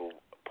people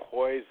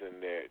poison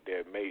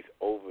their mates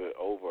over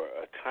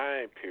a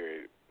time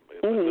period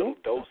with little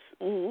doses.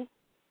 Mm-hmm.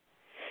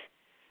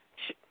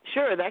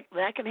 Sure,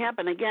 that can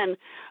happen again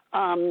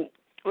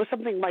with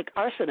something like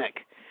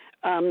arsenic.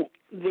 One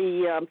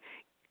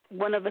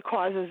of the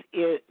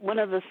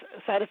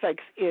side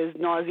effects is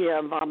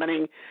nausea,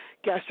 vomiting,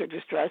 gastric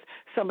distress.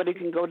 Somebody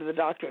can go to the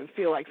doctor and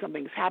feel like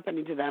something's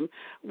happening to them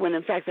when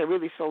in fact they're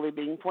really slowly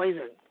being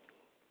poisoned.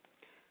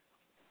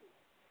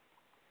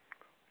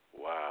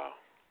 Wow.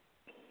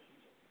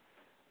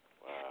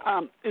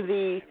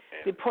 The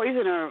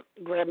poisoner,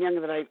 Graham Young,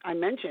 that I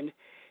mentioned,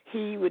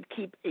 he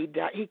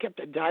kept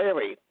a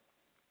diary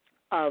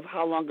of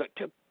how long it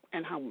took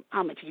and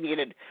how much he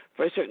needed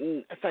for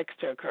certain effects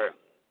to occur.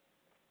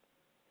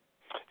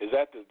 Is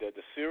that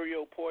the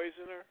serial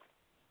poisoner?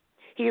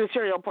 He was a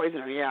serial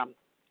poisoner, yeah.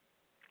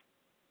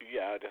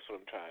 Yeah, that's what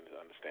I'm trying to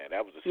understand.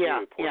 That was a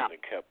serial poisoner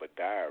that kept a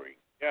diary.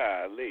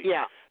 Golly.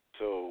 Yeah.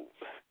 So,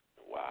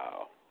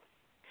 wow.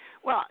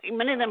 Well,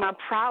 many of them are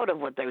proud of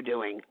what they're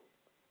doing,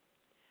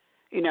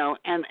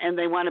 and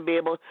they want to be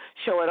able to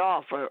show it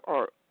off or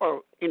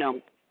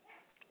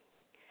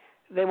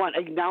They want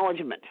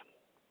acknowledgement.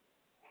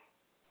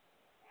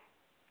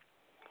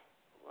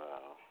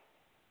 Wow.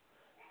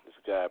 This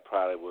guy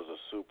probably was a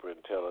super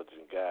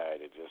intelligent guy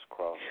that just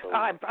crossed over.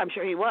 I'm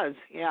sure he was.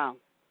 Yeah,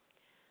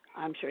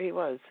 I'm sure he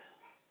was.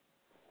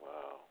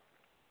 Wow.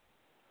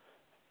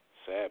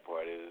 Sad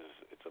part is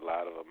it's a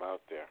lot of them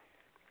out there.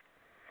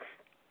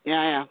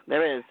 Yeah,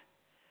 there is.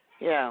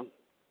 Yeah.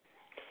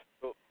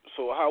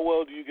 So how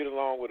well do you get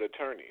along with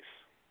attorneys?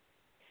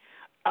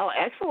 Oh,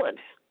 excellent.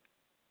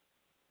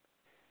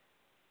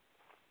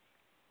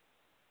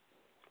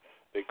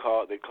 They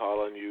call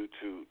on you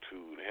to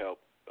help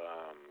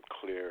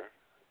clear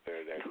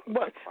their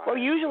well,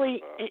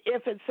 usually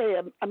if it's say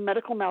a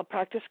medical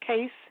malpractice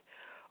case,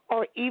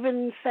 or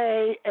even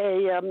say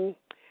an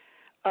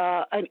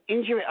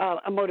injury,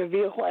 a motor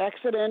vehicle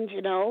accident,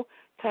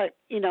 type,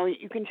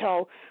 you can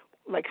tell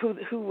like who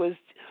was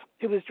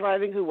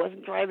driving, who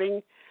wasn't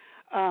driving,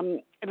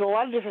 and a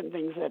lot of different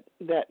things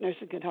that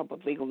nurses can help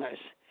with legal nurse.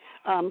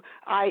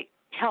 I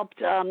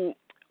helped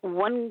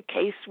one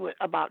case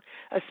about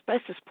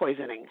asbestos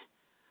poisoning.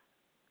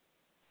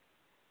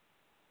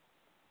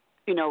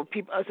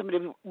 People, somebody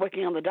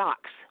working on the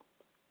docks.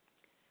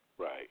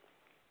 Right.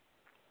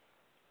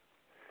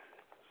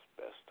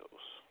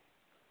 Asbestos.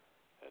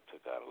 That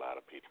took out a lot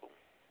of people.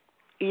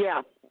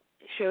 Yeah,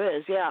 sure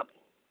is. Yeah.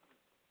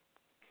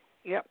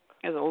 Yep.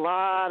 There's a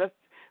lot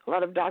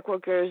of dock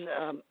workers.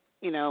 A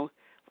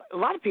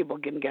lot of people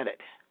can get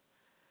it,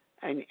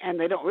 and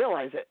they don't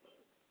realize it.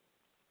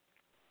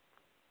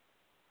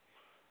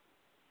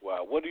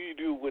 Wow. What do you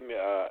do when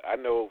I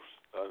know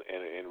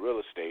in real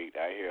estate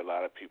I hear a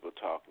lot of people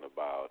talking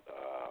about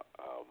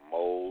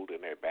mold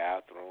in their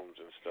bathrooms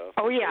and stuff?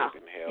 Oh yeah,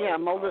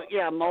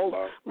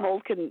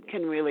 mold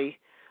can really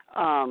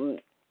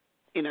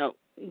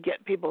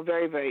get people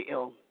very, very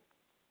ill.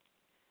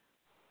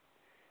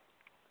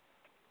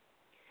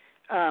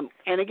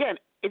 And again,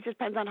 it just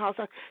depends on how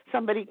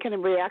somebody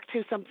can react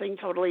to something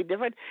totally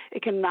different.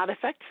 It can not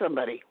affect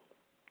somebody.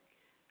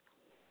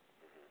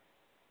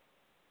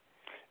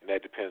 And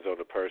that depends on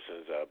the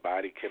person's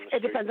body chemistry?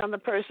 It depends on the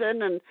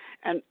person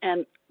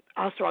and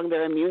how strong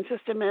their immune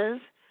system is,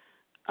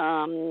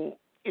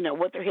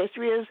 what their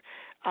history is.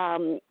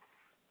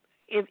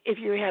 If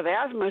you have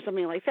asthma or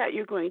something like that,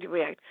 you're going to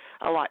react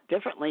a lot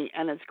differently,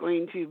 and it's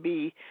going to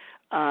be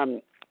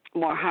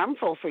more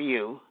harmful for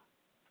you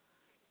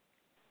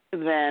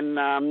than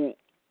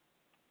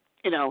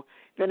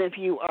than if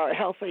you are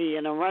healthy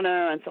and a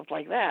runner and stuff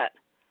like that.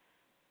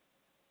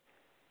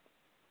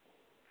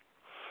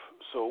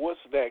 So what's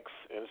next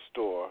in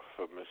store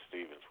for Ms.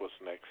 Stevens? What's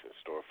next in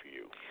store for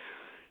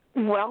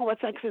you? Well,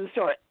 what's next in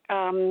store?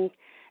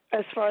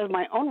 As far as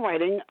my own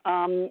writing,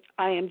 I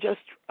am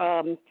just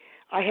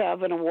I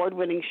have an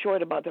award-winning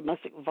short about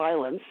domestic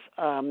violence,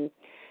 and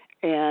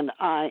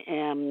I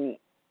am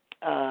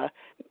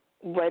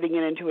writing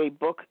it into a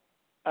book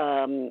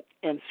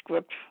and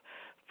script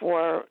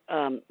for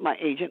my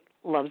agent.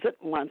 Loves it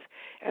once,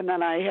 and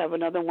then I have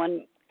another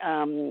one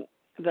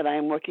that I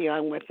am working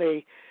on with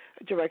a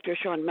director,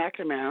 Sean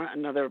McNamara,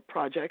 another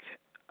project,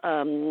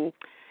 and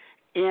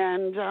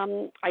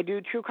I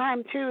do true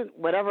crime too.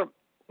 Whatever,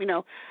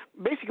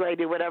 basically I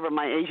do whatever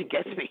my agent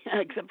gets me,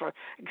 except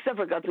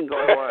for guts and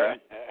gore horror,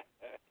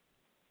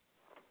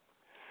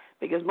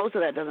 because most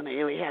of that doesn't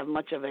really have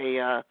much of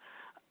a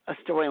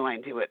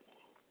storyline to it.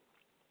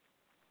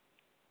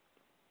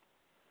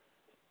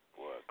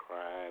 Well,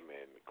 crime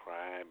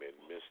and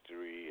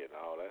mystery and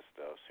all that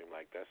stuff seem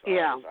like that's all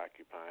that's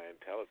occupying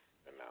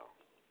television now.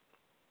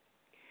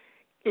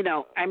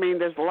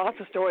 There's lots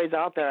of stories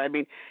out there.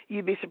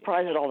 You'd be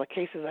surprised at all the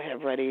cases I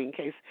have ready in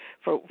case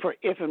for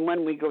if and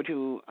when we go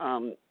to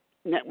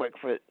network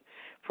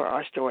for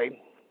our story.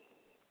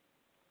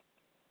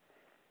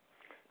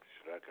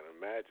 I can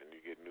imagine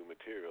you get new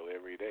material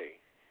every day.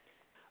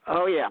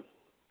 Oh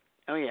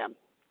yeah.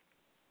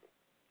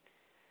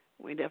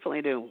 We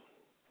definitely do.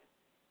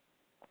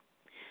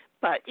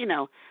 But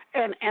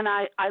and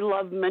I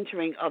love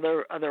mentoring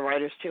other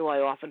writers too. I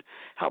often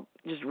help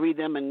just read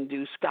them and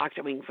do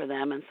doctoring for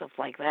them and stuff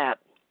like that.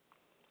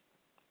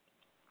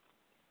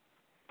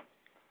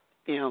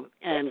 And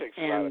that takes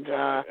a lot of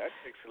time. That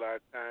takes a lot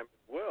of time as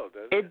well,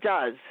 doesn't it?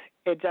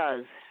 It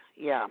does.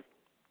 Yeah.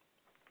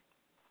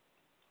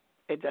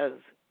 It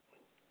does.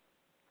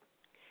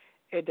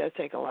 It does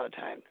take a lot of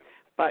time.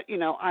 But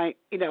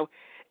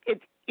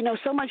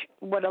so much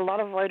what a lot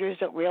of writers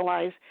don't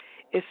realize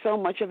is so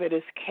much of it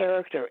is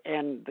character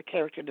and the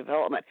character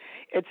development.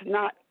 It's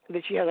not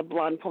that she has a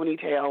blonde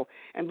ponytail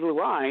and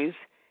blue eyes.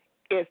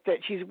 It's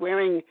that she's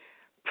wearing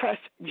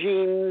pressed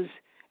jeans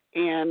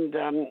and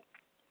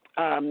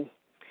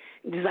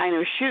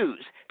designer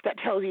shoes. That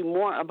tells you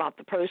more about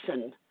the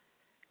person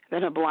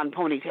than a blonde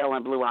ponytail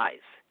and blue eyes.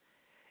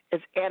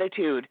 It's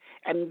attitude,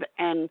 and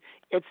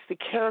it's the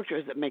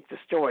characters that make the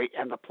story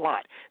and the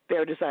plot,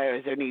 their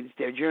desires, their needs,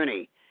 their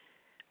journey,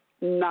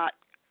 not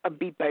a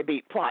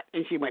beat-by-beat plot,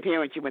 and she went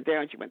here, and she went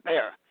there, and she went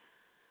there.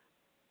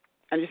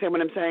 Understand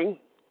what I'm saying?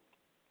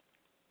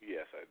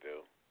 Yes, I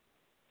do.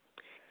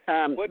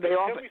 Tell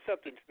me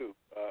something, too.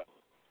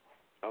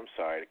 I'm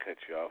sorry to cut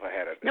you off. I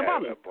had a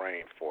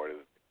brain fart.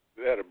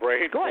 I had a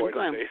brain fart,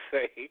 as they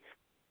say.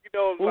 You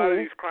know, a lot of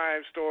these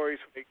crime stories,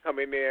 they come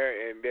in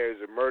there and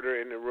there's a murder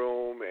in the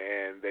room,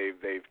 and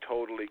they've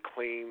totally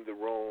cleaned the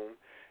room,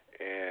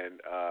 and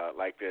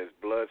like there's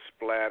blood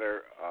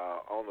splatter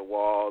on the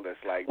wall. That's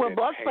like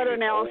blood splatter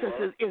analysis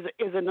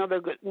is another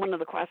good one of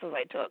the classes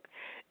I took.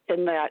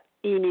 In that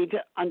you need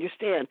to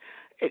understand.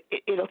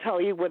 It'll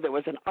tell you whether it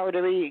was an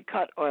artery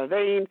cut or a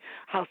vein,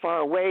 how far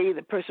away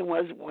the person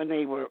was when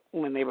they were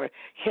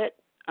hit,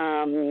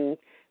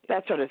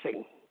 that sort of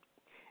thing.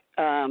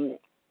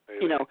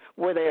 You know,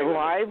 were they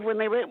alive when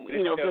they were?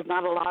 You know, if there's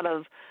not a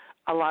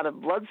lot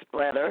of blood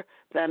splatter,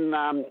 then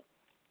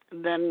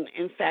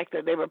in fact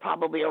that they were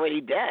probably already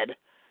dead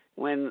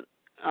when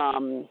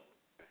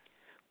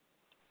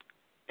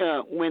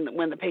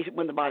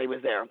the body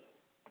was there.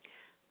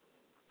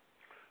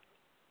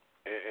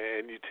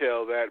 And you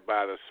tell that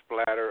by the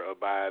splatter or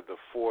by the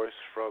force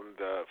from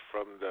the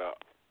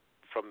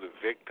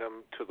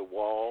victim to the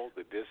wall,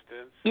 the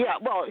distance? Yeah,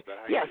 well,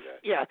 yes,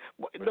 yeah.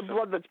 The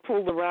blood that's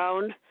pooled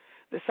around,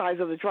 the size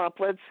of the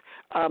droplets,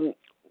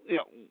 you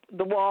know,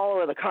 the wall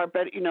or the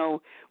carpet, you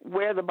know,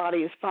 where the body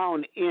is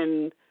found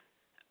in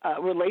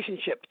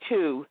relationship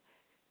to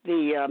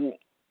the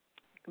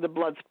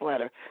blood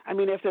splatter. I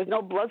mean, if there's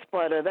no blood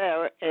splatter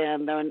there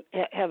and their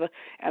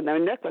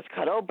neck was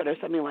cut open or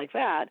something like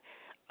that,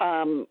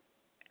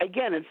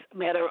 again, it's a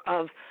matter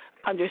of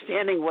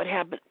understanding what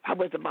happened. How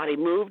was the body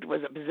moved?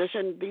 Was it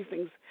positioned? These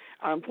things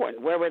are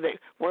important. Where were they?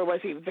 Where was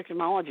he?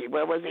 Victimology.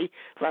 Where was he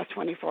last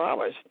 24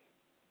 hours?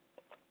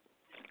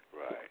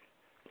 Right.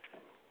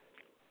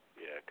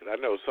 Yeah, because I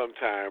know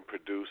sometimes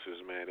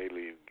producers, man, they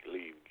leave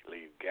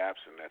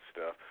gaps in that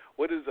stuff.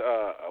 What is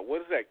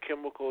that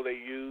chemical they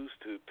use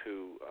to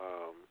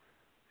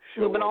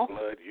show luminol? What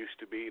blood used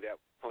to be? That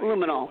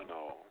luminol.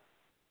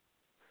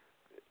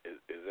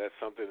 Is that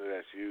something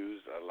that's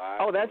used a lot?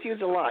 Oh, that's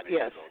used a lot,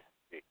 yes.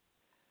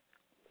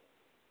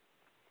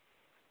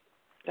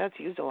 That's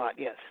used a lot,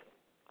 yes.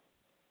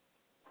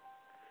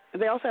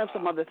 They also have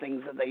some other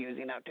things that they're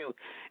using now, too,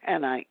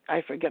 and I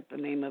forget the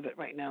name of it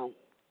right now.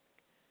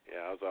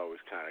 Yeah, I was always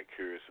kind of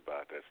curious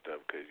about that stuff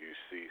because you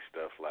see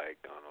stuff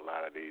like on a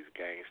lot of these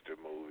gangster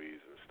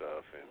movies and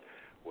stuff, and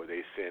where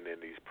they send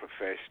in these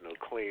professional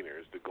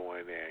cleaners to go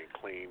in there and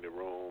clean the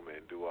room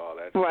and do all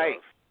that right.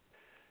 stuff.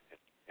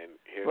 And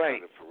here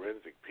come the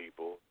forensic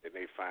people, and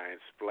they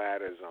find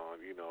splatters on,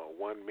 you know,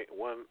 one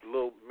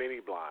little mini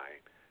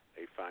blind.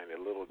 They find a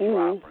little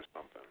drop or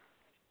something.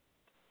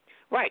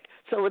 Right.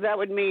 So that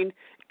would mean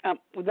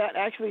that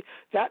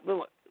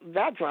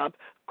drop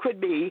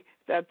could be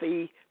that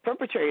the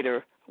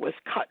perpetrator was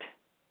cut,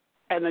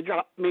 and the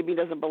drop maybe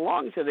doesn't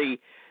belong to the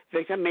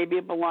victim. Maybe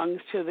it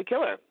belongs to the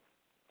killer.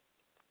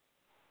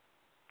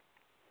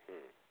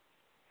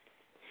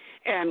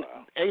 And,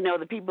 you know,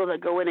 the people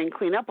that go in and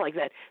clean up like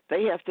that,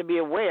 they have to be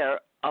aware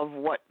of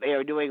what they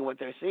are doing, what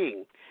they're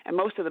seeing. And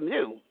most of them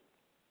do.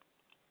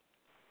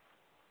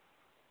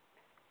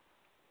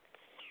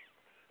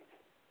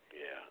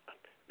 Yeah.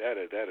 That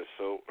is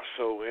so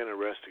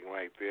interesting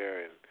right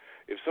there. And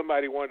if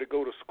somebody wanted to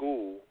go to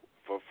school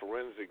for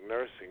forensic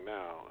nursing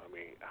now, I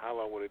mean, how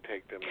long would it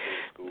take them to go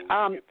to school to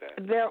get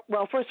that?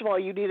 Well, first of all,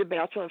 you need a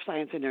Bachelor of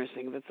Science in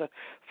Nursing. That's a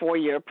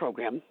 4-year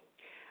program.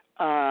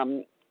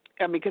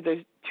 Because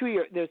there's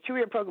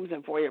 2-year programs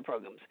and 4-year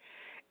programs.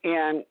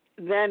 And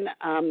then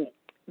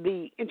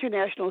the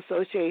International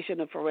Association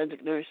of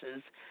Forensic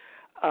Nurses,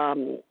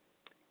 you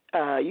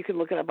can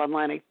look it up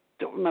online. I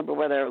don't remember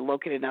where they're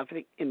located now. I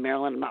think in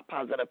Maryland, I'm not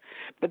positive.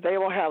 But they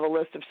will have a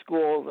list of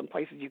schools and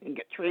places you can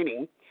get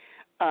training.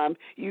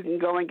 You can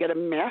go and get a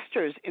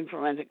master's in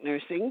forensic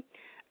nursing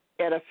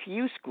at a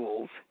few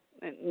schools,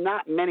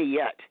 not many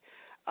yet.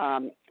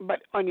 And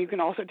you can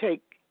also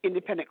take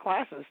independent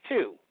classes,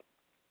 too.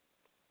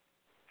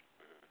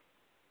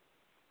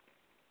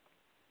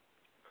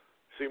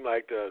 Seemed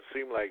like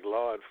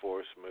law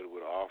enforcement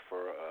would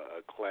offer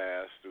a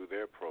class through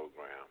their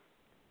program.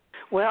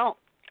 Well,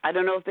 I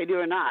don't know if they do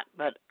or not,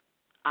 but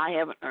I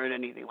haven't heard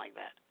anything like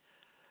that.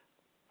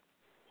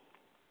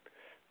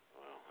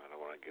 Well, I don't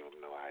want to give them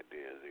no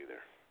ideas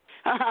either.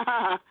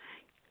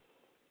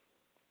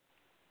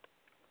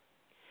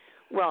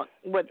 Well,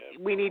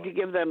 we need to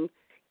give them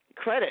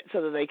credit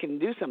so that they can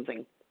do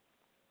something.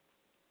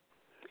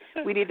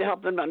 We need to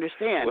help them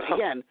understand. Well,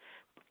 again,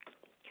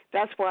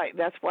 that's why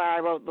I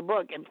wrote the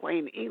book in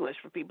plain English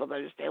for people to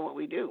understand what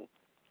we do.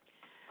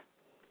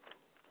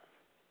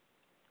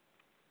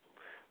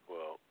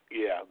 Well,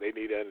 yeah, they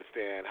need to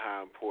understand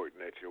how important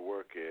that your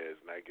work is,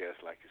 and I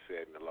guess, like you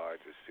said, in the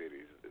larger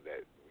cities, that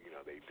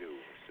they do.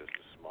 It's just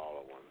the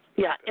smaller ones.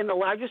 Yeah, in the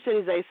larger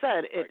cities, they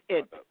said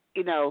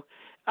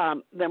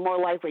they're more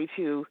likely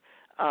to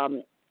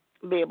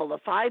be able to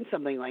find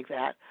something like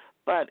that,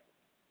 but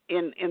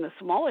in the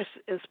smaller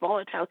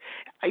towns,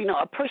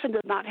 a person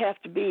does not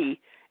have to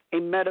be a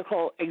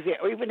medical exam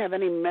or even have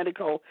any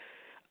medical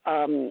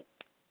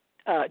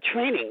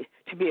training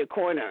to be a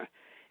coroner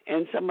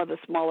in some of the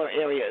smaller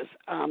areas.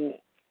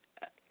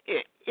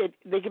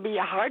 they could be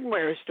a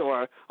hardware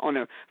store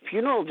owner,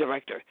 funeral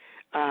director.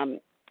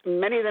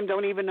 Many of them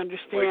don't even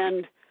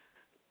understand.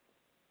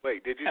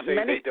 Wait, did you say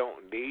they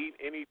don't need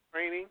any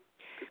training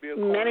to be a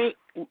coroner?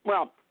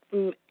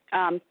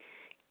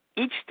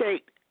 Each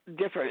state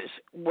differs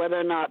whether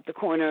or not the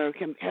coroner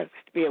has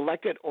to be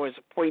elected or is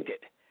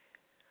appointed.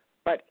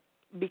 But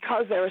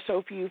because there are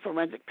so few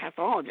forensic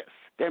pathologists,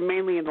 they're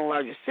mainly in the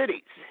larger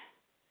cities.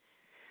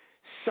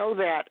 So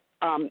that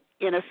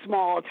in a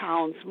small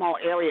town, small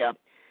area,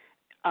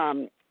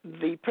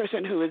 the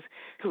person who has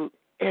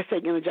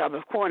taken the job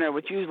of coroner,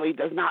 which usually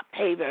does not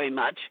pay very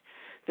much,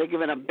 they're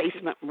given a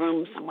basement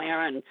room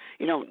somewhere and,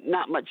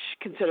 not much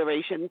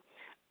consideration.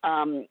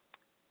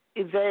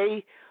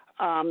 They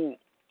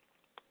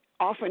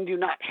often do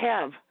not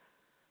have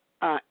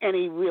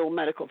any real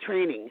medical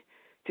training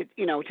to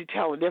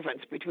tell the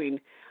difference between,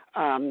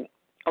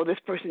 this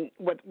person,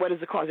 what is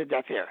the cause of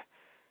death here?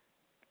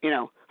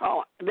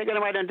 They're going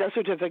to write on a death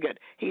certificate,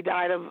 he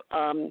died of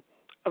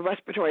a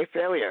respiratory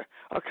failure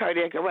or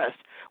cardiac arrest.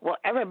 Well,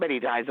 everybody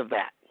dies of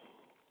that.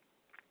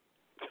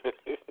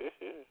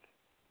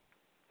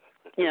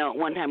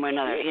 One time or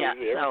another. Yeah.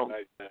 So.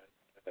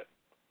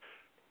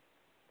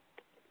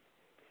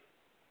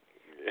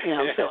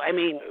 So I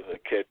mean.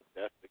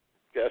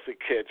 That's a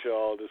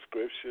catch-all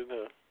description,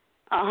 huh?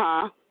 Uh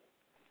huh.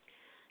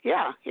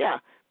 Yeah.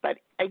 But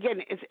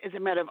again, it's a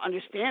matter of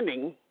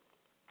understanding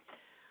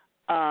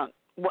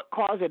what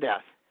caused the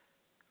death.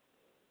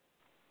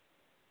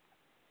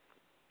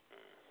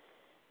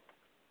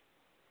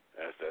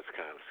 That's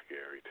kind of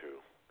scary too.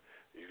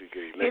 You could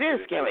get elected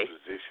into scary. a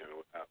position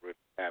without really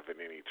having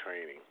any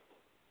training.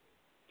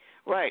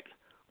 Right.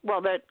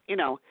 Well, that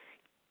in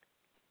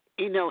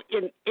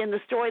the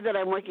story that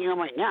I'm working on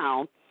right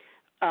now,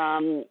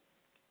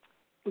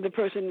 the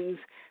person's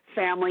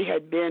family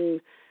had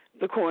been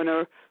the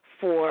coroner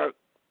for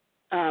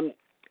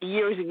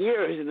years and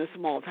years in a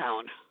small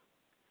town,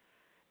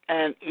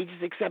 and he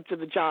just accepted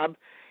the job,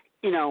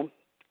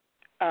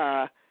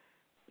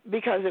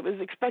 because it was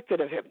expected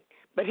of him.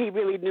 But he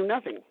really knew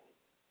nothing.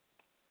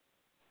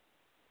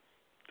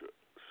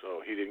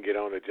 So he didn't get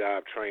on the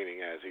job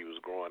training as he was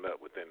growing up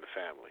within the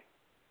family.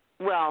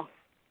 Well,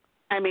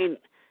 I mean,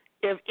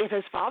 if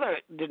his father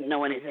didn't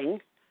know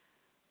anything,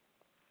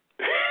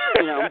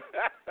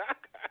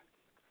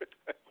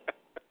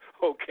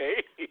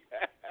 Okay.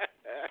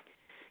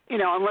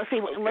 Unless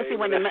he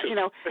went in,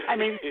 I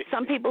mean,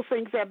 some people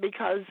think that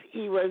because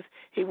he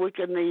worked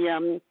in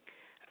the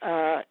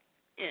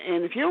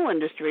funeral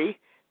industry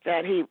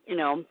that he,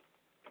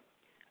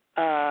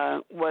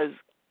 was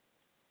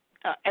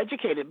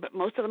educated, but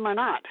most of them are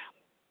not.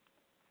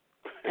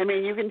 I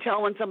mean, you can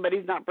tell when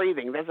somebody's not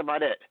breathing. That's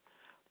about it.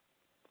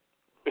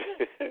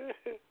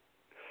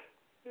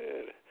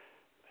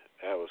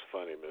 That was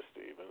funny, Miss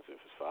Stevens.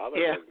 If his father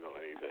doesn't know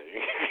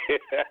anything.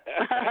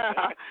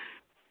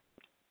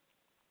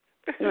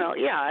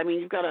 I mean,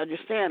 you've got to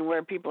understand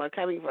where people are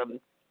coming from.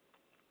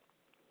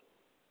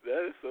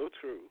 That is so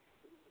true.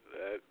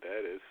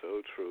 That is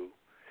so true.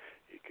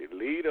 You can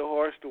lead a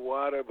horse to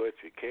water, but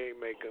you can't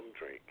make him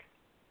drink.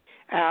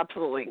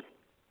 Absolutely.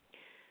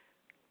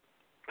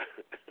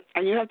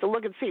 And you have to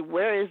look and see,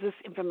 where is this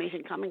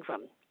information coming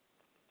from?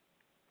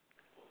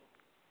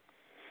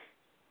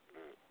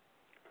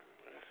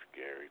 That's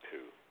scary,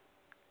 too.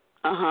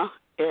 Uh-huh.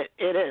 It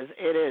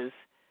is.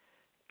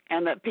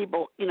 And that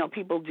people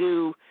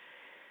do,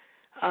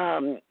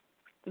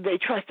 they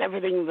trust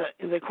everything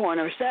the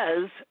coroner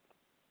says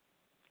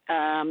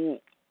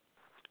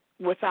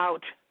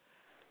without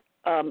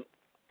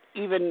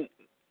even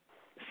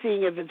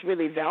seeing if it's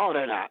really valid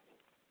or not.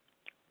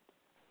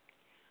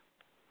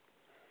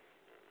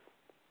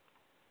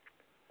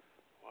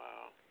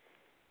 Wow.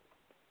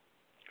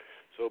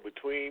 So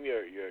between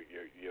your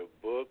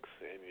books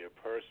and your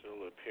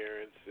personal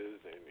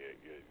appearances and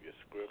your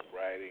script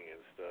writing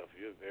and stuff,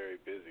 you're a very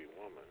busy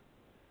woman.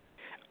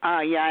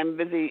 Yeah, I'm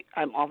busy.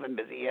 I'm often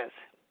busy, yes.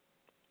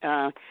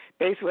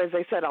 Basically, as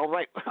I said, I'll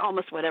write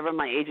almost whatever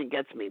my agent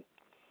gets me.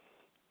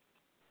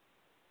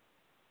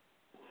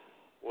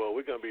 Well,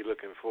 we're going to be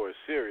looking for a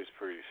series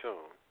pretty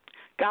soon.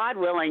 God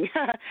willing.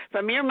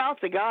 From your mouth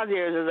to God's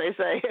ears, as they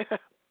say.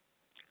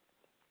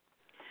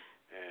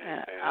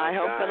 And I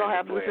hope that'll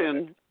happen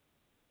soon.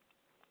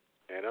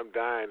 And I'm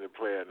dying to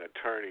play an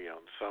attorney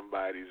on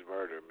somebody's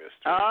murder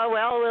mystery. Oh,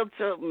 well,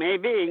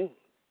 maybe.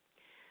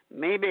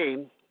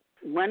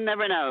 One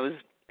never knows.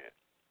 Yeah.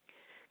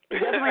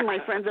 Definitely my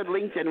friends at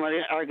LinkedIn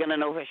are going to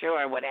know for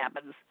sure what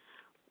happens.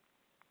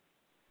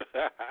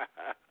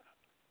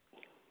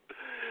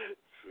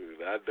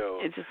 I know.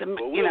 It's just,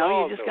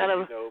 you just got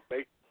to...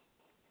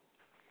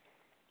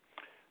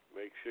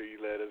 Make sure you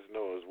let us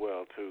know as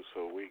well, too,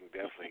 so we can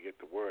definitely get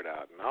the word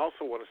out. And I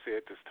also want to say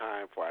at this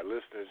time for our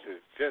listeners who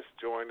just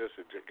joined us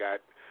or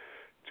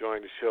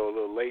joined the show a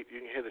little late,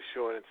 you can hear the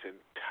show in its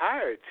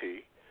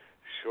entirety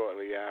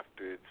shortly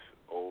after it's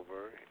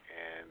over.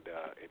 And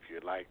if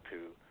you'd like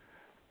to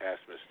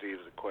ask Ms.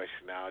 Stevens a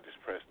question now, just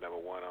press number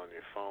 1 on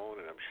your phone,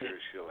 and I'm sure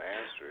she'll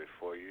answer it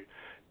for you.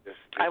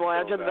 I will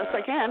answer the best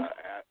I can.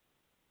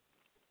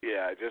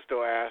 Yeah, just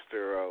don't ask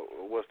her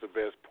what's the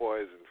best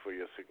poison for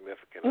your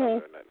significant other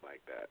or nothing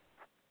like that.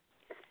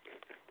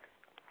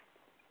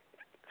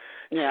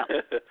 Yeah.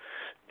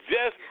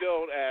 Just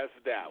don't ask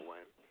that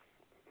one.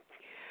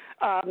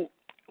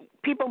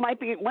 People might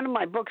be, one of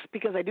my books,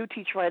 because I do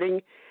teach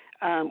writing,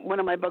 one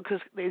of my books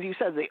is, as you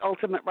said, the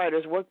Ultimate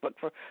Writer's Workbook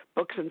for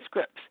Books and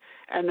Scripts.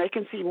 And they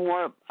can see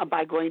more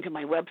by going to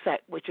my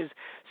website, which is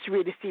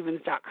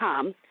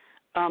SarithaStevens.com.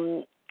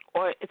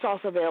 Or it's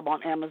also available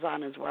on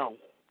Amazon as well.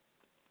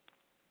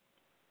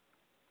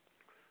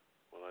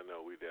 Well, I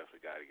know we definitely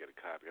got to get a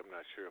copy. I'm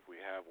not sure if we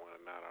have one or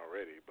not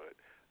already, but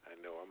I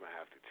know I'm going to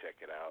have to check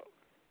it out.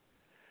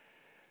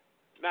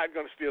 Not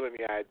going to steal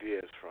any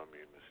ideas from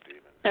you, Ms.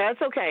 Stevens.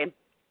 That's okay.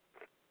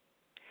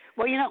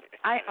 Well,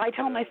 I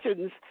tell my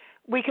students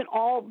we can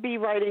all be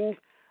writing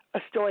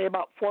a story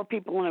about 4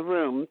 people in a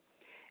room,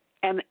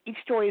 and each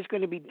story is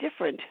going to be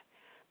different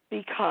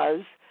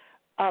because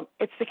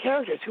it's the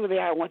characters, who they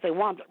are and what they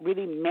want, that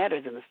really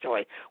matters in the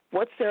story.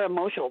 What's their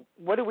emotional?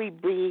 What are we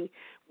bringing?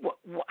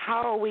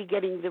 How are we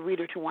getting the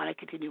reader to want to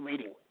continue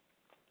reading?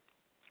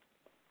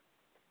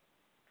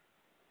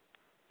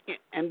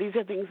 And these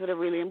are things that are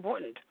really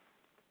important.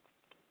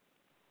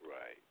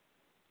 Right.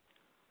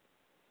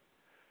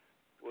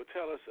 Well,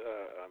 tell us,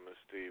 Ms.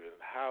 Stevens,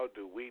 how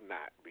do we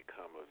not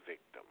become a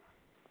victim?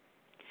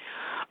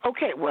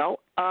 Okay, well,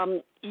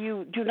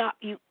 you do not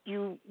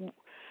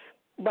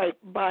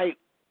by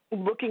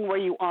looking where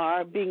you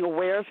are, being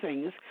aware of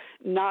things,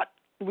 not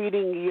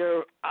reading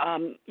your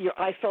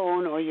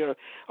iPhone or your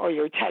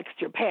text,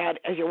 your pad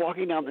as you're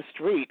walking down the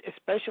street,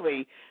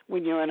 especially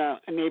when you're in a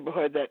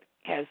neighborhood that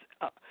has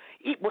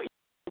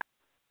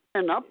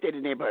an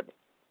updated neighborhood.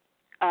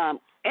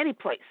 Any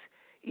place,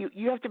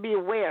 you have to be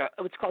aware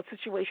of what's called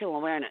situational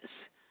awareness.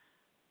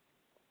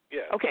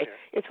 Yeah. Okay,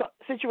 it's called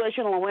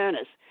situational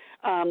awareness.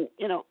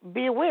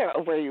 Be aware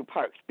of where you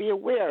parked. Be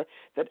aware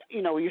that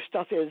your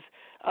stuff is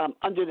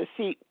under the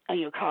seat in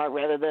your car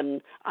rather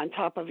than on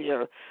top of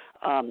your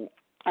on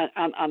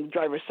the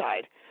driver's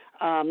side.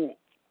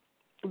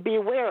 Be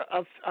aware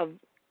of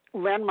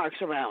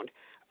landmarks around,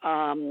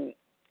 and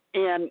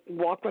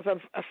walk with a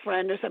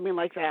friend or something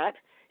like that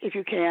if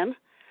you can.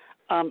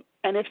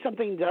 And if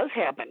something does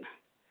happen,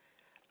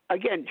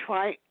 again,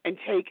 try and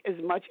take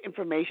as much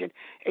information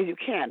as you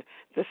can.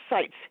 The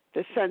sights,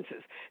 the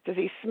senses. Does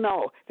he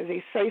smell? Does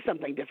he say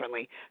something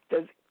differently?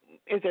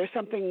 Is there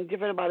something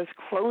different about his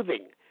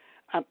clothing?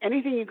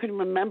 Anything you can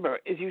remember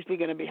is usually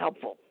going to be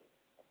helpful.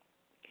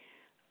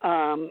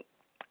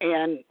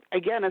 And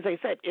again, as I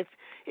said, if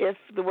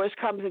the worst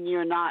comes and you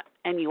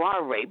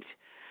are raped,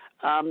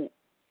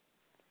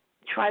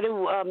 try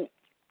to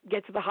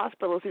get to the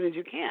hospital as soon as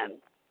you can.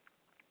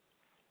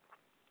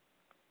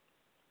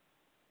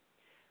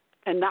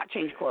 And not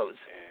change clothes.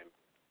 And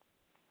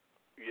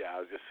I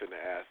was just going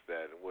to ask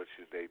that. What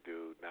should they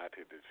do not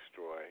to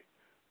destroy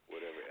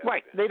whatever evidence?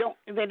 Right. They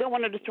don't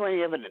want to destroy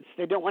any evidence.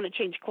 They don't want to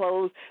change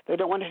clothes. They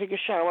don't want to take a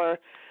shower.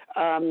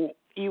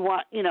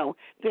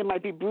 There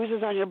might be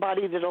bruises on your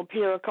body that'll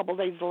appear a couple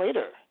days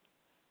later.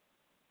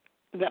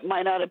 That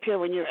might not appear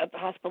when you're at the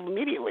hospital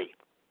immediately.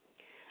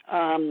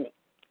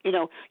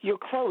 Your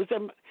clothes.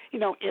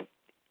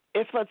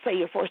 If let's say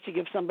you're forced to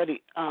give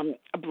somebody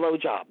a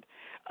blowjob.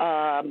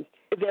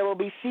 There will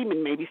be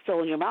semen maybe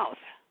still in your mouth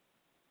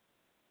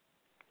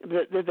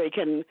that they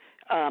can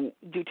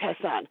do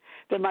tests on.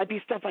 There might be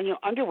stuff on your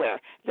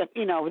underwear that,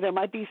 there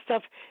might be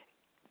stuff.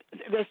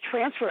 There's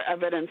transfer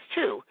evidence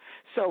too.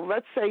 So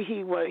let's say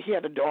he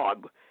had a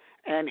dog,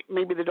 and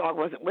maybe the dog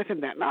wasn't with him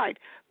that night,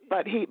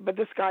 but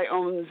this guy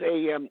owns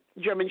a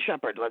German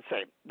Shepherd, let's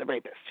say, the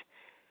rapist,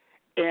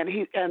 and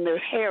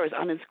there's hairs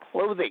on his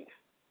clothing.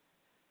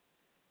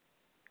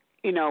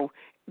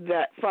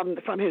 That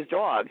from his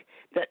dog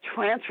that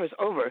transfers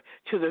over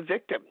to the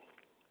victim.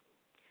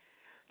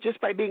 Just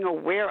by being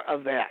aware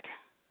of that,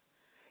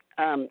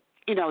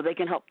 they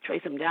can help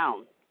trace him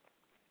down.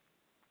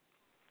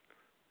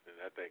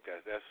 And I think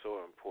that's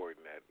so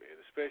important, that,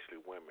 and especially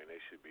women, they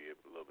should be a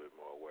little bit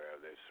more aware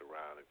of their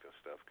surroundings and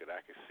stuff. Because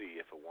I can see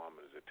if a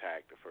woman is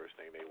attacked, the first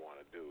thing they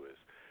want to do is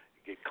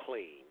get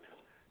clean.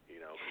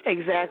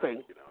 Exactly.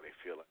 They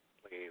feel like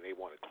clean. They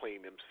want to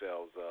clean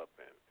themselves up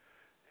and.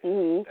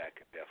 Mm-hmm. That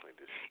could definitely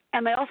do.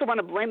 And they also want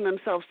to blame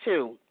themselves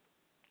too.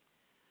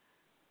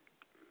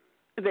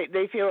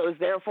 They feel it was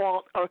their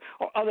fault, or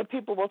other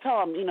people will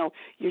tell them,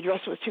 your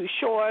dress was too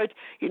short,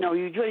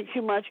 you drank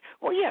too much.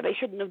 Well, yeah, they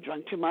shouldn't have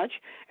drunk too much.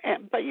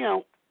 But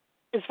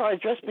as far as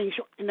dress being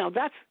short,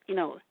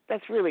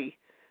 that's really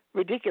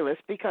ridiculous,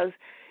 because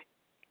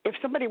if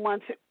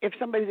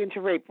somebody's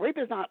into rape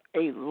is not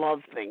a love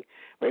thing.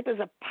 Rape is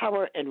a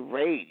power and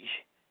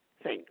rage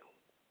thing.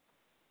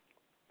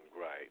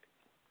 Right.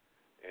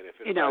 And if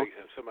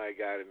somebody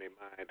got in their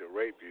mind to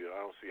rape you, I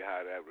don't see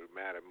how that would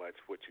matter much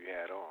what you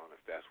had on, if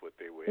that's what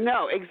they were.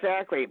 No,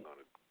 exactly.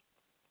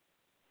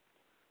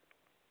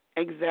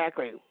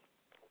 Exactly.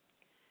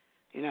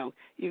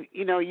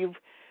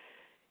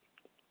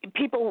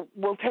 People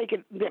will take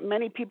it that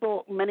many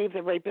of the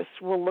rapists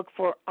will look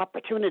for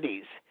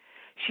opportunities.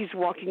 She's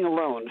walking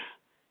alone.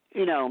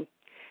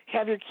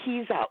 have your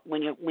keys out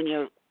when you're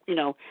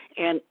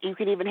and you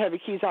can even have your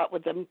keys out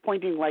with them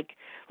pointing like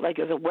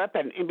as a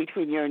weapon in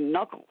between your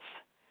knuckles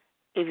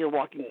if you're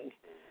walking.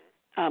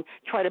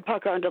 Try to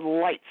park under the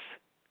lights.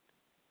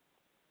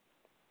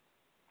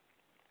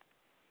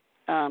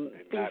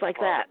 Things like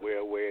that.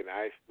 We're in an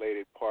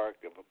isolated park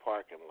of a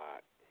parking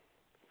lot.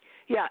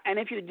 Yeah, and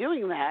if you're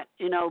doing that,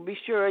 be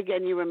sure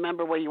again you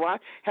remember where you are.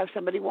 Have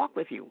somebody walk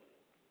with you.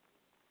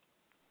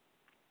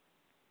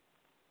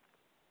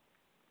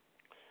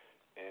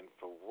 And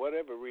for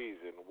whatever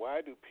reason,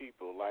 why do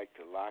people like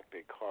to lock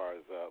their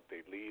cars up?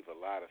 They leave a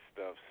lot of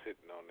stuff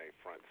sitting on their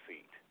front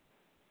seat.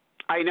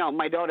 I know.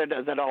 My daughter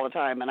does that all the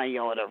time, and I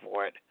yell at her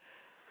for it.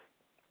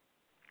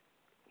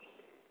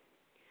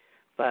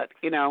 But,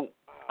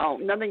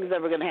 nothing's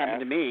ever going to happen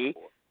to me.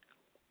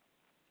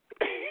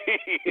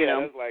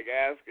 It's like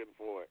asking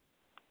for it.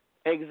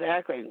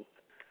 Exactly.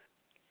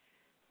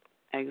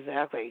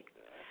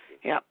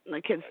 Yeah,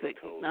 the kids think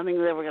nothing's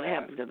ever going to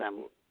happen to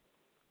them.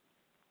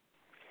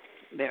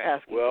 They're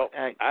asking. Well,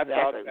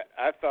 exactly.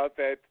 I thought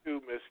that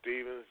too, Miss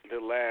Stevens. The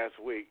last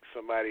week,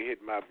 somebody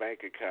hit my bank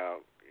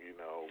account.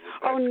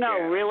 Oh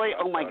no, really?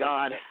 Oh my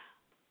God.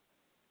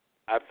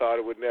 I thought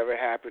it would never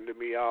happen to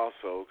me,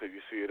 also, because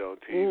you see it on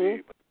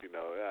TV. But it ain't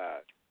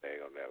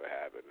gonna never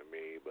happen to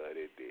me, but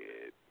it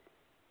did.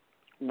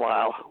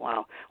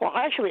 Wow. Well,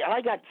 actually,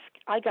 I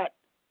got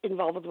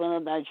involved with one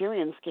of the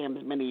Nigerian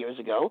scams many years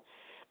ago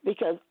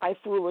because I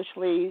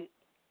foolishly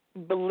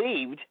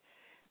believed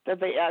that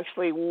they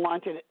actually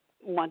wanted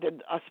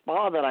a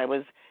spa that I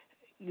was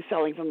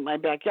selling from my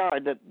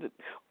backyard that the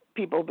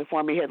people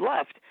before me had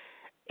left.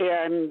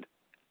 And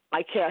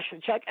I cashed the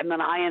check, and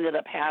then I ended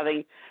up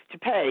having to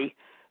pay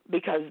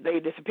because they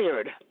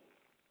disappeared.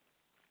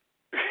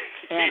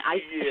 And I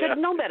should have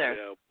known better.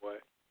 Yeah, boy.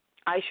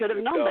 I should have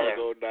known better.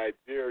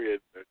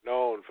 Nigerians are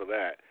known for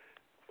that.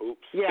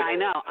 Oops. Yeah, I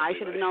know. I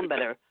should have known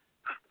better.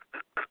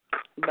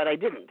 But I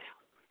didn't.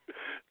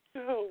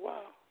 Oh,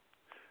 wow.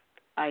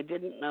 I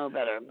didn't know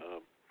better.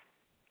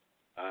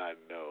 I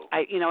know.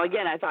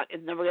 Again, I thought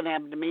it's never going to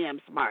happen to me.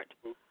 I'm smart.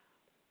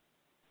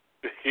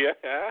 Yeah.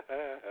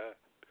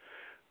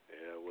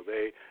 Well,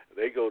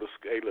 they go to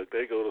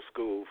they go to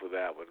school for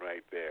that one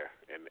right there,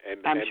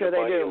 and I'm sure the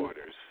they money do.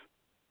 Orders.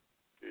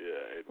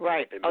 Yeah.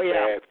 Right. And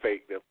the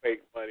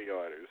fake money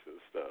orders and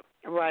stuff.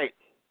 Right.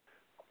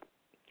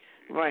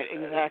 Right.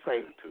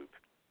 Exactly.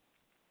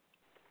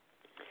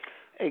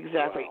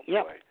 Exactly. Wow,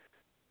 yep. Boy.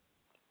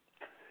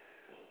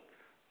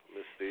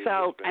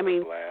 So,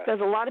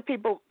 there's a lot of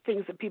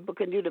things that people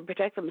can do to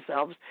protect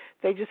themselves.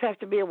 They just have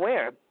to be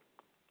aware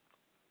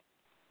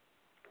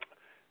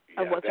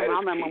of what's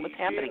around them and what's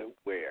happening.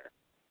 Aware.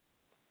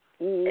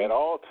 Mm-hmm. At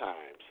all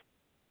times.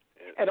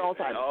 At all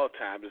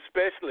times,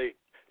 especially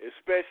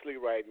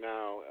right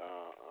now.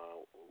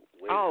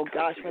 Oh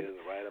gosh! Is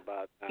right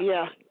about now.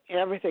 Yeah,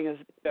 everything is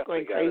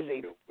going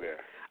crazy.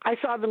 I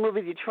saw the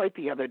movie Detroit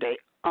the other day.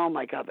 Oh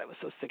my God, that was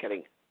so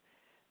sickening.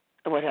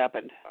 What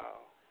happened? Wow.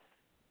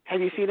 Have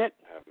you seen it?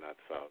 I have not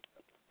saw it.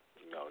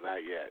 No,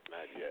 not yet.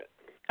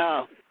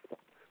 Oh,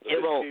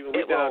 it will.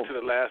 We're down to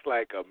the last a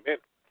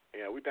minute.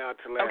 Yeah, we're down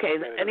to the last. Okay.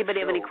 Minute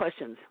Anybody of have the any show.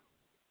 questions?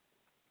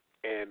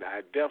 And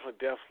I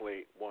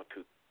definitely want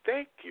to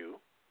thank you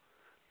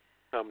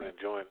for coming and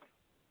joining.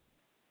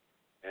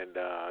 And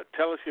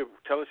tell us your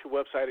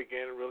website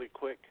again, really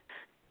quick.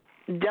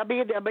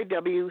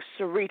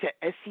 www.Serita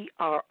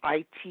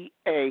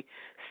SERITA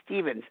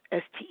Stevens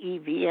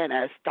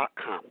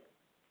STEVNS.com.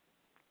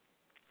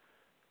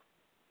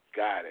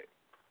 Got it.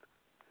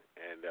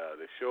 And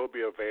the show will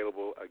be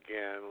available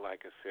again,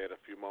 like I said a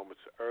few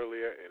moments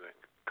earlier, in a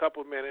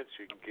couple minutes.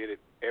 You can get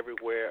it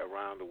everywhere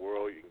around the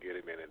world. You can get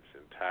it in its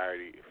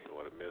entirety if you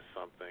want to miss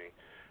something.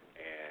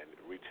 And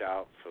reach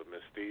out for Ms.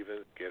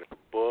 Stevens. Get a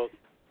book.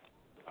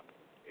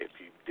 If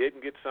you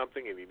didn't get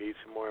something and you need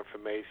some more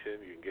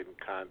information, you can get in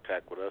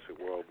contact with us at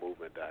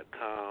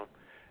worldmovement.com.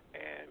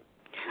 And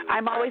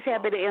I'm always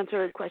happy to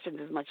answer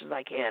questions as much as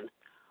I can,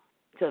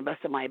 to the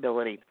best of my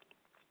ability.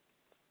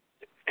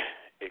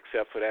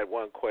 Except for that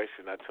one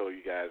question I told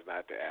you guys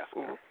not to ask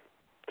her.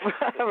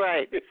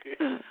 Right.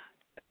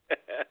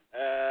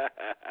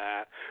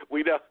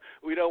 We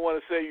don't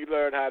want to say you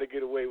learn how to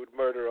get away with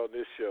murder on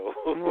this show.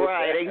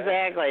 Right,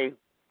 exactly.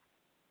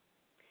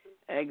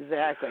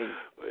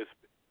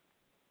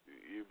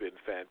 You've been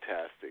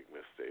fantastic,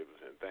 Ms.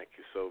 Stevens, and thank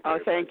you so very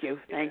much. Oh, thank you.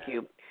 Thank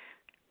you.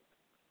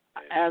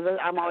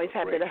 I'm always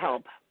happy to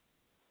help.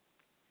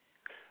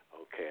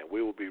 Okay, and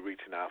we will be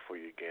reaching out for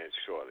you again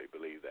shortly,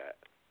 believe that.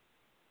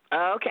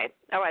 Okay.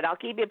 All right, I'll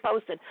keep you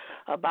posted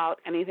about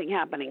anything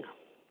happening.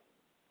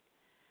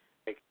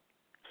 Thank you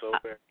so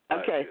very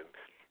much. Okay.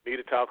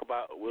 We'll talk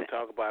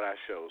about our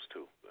shows,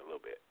 too, a little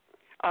bit.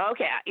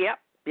 Okay,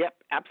 yep,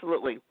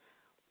 absolutely.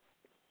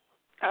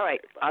 All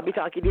right, I'll be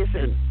talking to you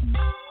soon.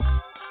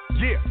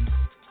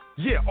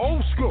 Yeah,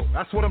 old school.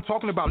 That's what I'm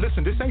talking about.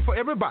 Listen, this ain't for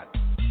everybody.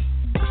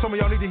 Some of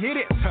y'all need to hear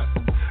this.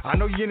 I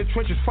know you're in the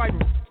trenches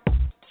fighting,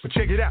 but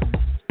check it out.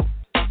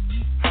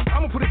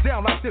 I'm gonna put it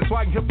down like this so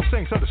I can help the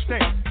saints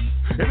understand.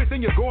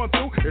 Everything you're going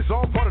through is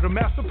all part of the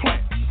master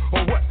plan.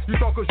 Or what? You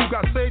thought cause you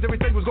got saved,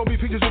 everything was gonna be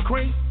peaches and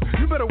cream?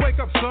 You better wake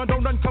up, son.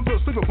 Don't nothing come to a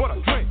sleeper but a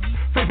dream.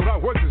 Faith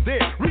without works is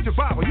dead. Read your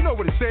Bible, you know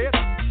what it said.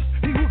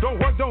 He who don't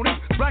work don't eat,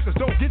 slackers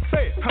don't get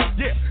fed.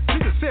 Yeah,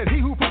 Jesus said, he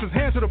who puts his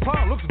hand to the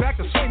plow looks back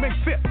the same ain't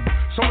fit.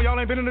 Some of y'all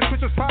ain't been in the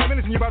trenches 5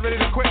 minutes and you about ready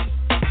to quit.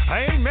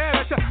 I ain't mad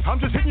at ya,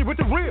 I'm just hitting you with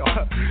the real.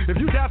 If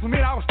you died for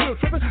me and I was still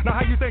tripping, now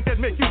how you think that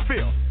make you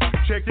feel?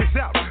 Check this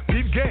out,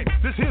 deep game,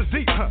 this here's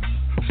deep.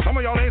 Some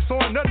of y'all ain't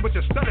sawing nothing but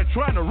you started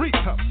trying to reach.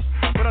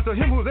 But unto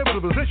him who is able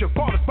to position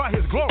fathers by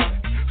his glory.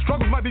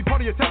 Struggles might be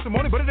part of your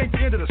testimony, but it ain't the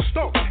end of the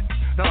story.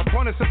 Now the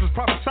point is, was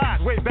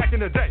prophesied way back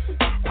in the day.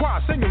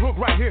 Choir, sing your hook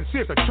right here and see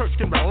if the church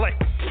can relate.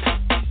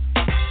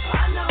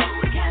 I know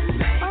we can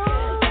make it.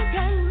 Oh, we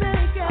can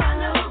make it. I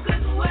know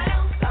good and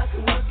well. I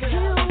can work it out.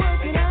 He'll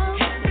work it out.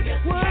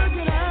 Work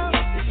it out.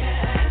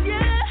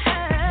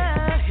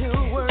 Yeah,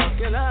 he'll work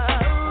it out.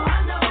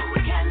 I know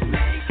we can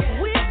make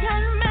it. We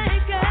can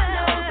make it. I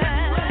know good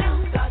and well.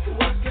 I can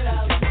work it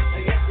out.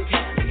 Yes, he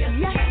can.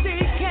 Yes, he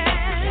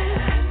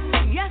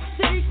can. Yes,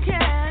 he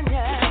can.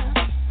 Yeah.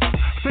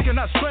 Thinking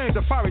not strange,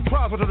 the fiery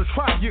trials are to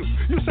try you.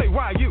 You say,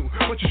 why you?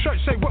 But your church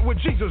say, what would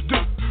Jesus do?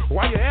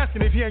 Why you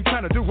asking if he ain't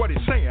trying to do what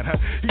he's saying?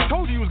 He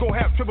told you he was going to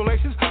have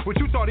tribulations, but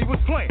you thought he was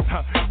playing.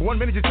 1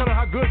 minute you tell him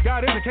how good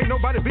God is and can't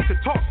nobody beat the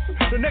talk.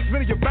 The next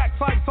minute you're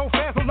backsliding so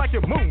fast, it's like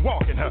you're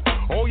moonwalking.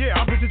 Oh yeah,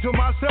 I'm bitching to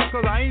myself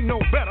because I ain't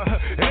no better.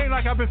 It ain't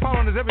like I've been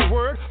following his every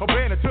word,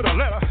 obeying it to the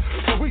letter.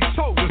 So we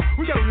soldiers,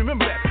 we got to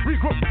remember that.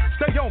 Regroup,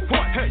 stay on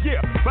point. Yeah,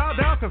 bow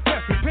down,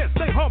 confess, repent,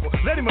 stay humble,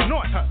 let him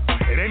anoint.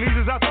 It ain't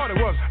easy as I thought it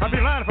was. I'd be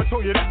lying if I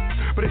told you that.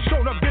 But it's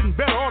showing up getting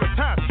better all the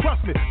time.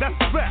 Trust me, that's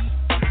a fact.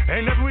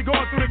 Ain't nothing we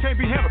going through that can't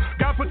be handled.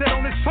 God put that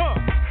on his son.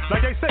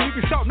 Like they say, you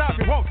can shout now if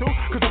you want to,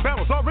 cause the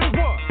battle's already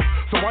won.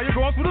 So while you're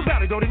going through the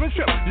valley, don't even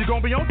trip. You're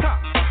gonna be on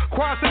top.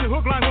 Choir, sing the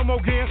hook line one more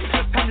again.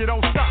 This time you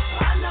don't stop.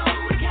 I know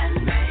we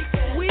can make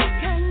it. We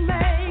can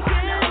make it.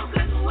 I know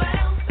good and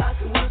well. I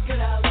can work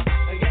it out.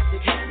 Yes, he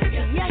can.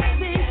 Yes,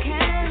 he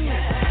can.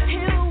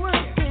 He'll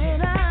work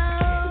it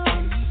out.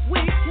 We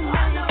can make it.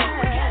 I know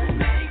we can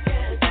make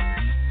it.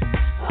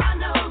 I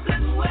know good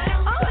and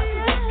well. Oh, I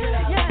can work it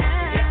out.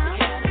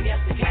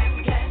 Yes, he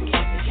can. Yes,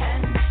 he can.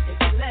 If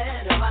you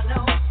let him, I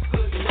know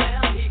good and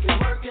well. He can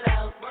work it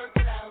out. Work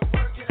it out.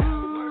 Work it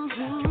out.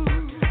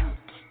 Work it out. Work it out.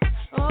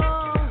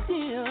 Oh,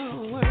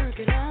 he'll work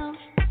it out.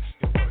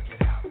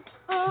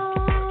 Oh,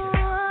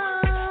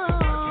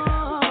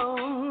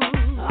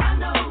 I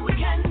know we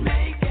can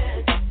make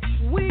it.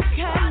 We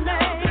can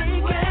make it.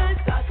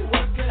 I can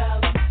work it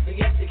out.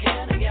 Yes, he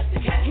can. Yes, he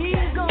can.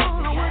 He's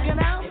gonna work it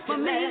out for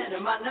me. If you let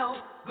him, I know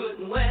good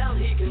and well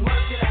he can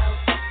work it out.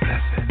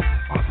 Blessed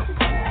are the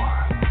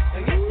poor.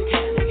 Yes, he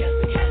can. Yes,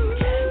 he can.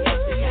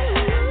 Yes, he can.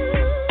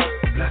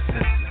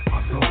 Blessed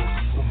are those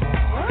who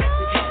mourn. Yes,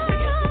 he can.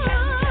 Yes, he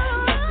can.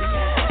 Yes, he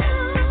can.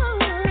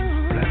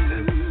 Blessed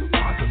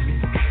are the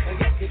meek.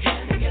 Yes, he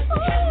can. Yes, he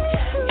can.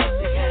 Yes,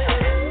 he can.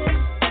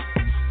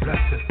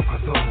 Blessed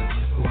are those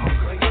who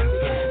hunger and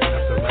thirst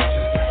after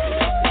righteousness.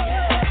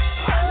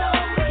 I know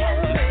we can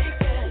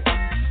make it.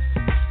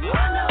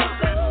 I know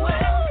good and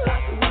well I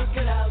can work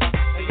it out.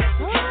 Yes,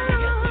 he can.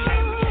 Yes, he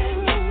can.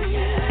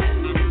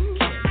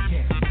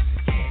 Yes, he can.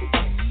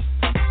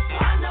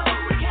 I know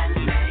we can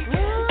make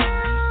it.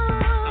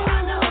 I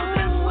know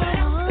good and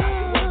well I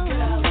can work it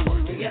out.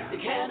 Yes, he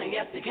can.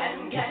 Yes, he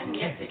can.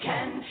 Yes, he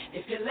can.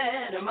 If you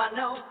let him, I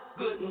know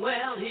good and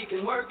well he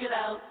can work it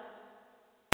out.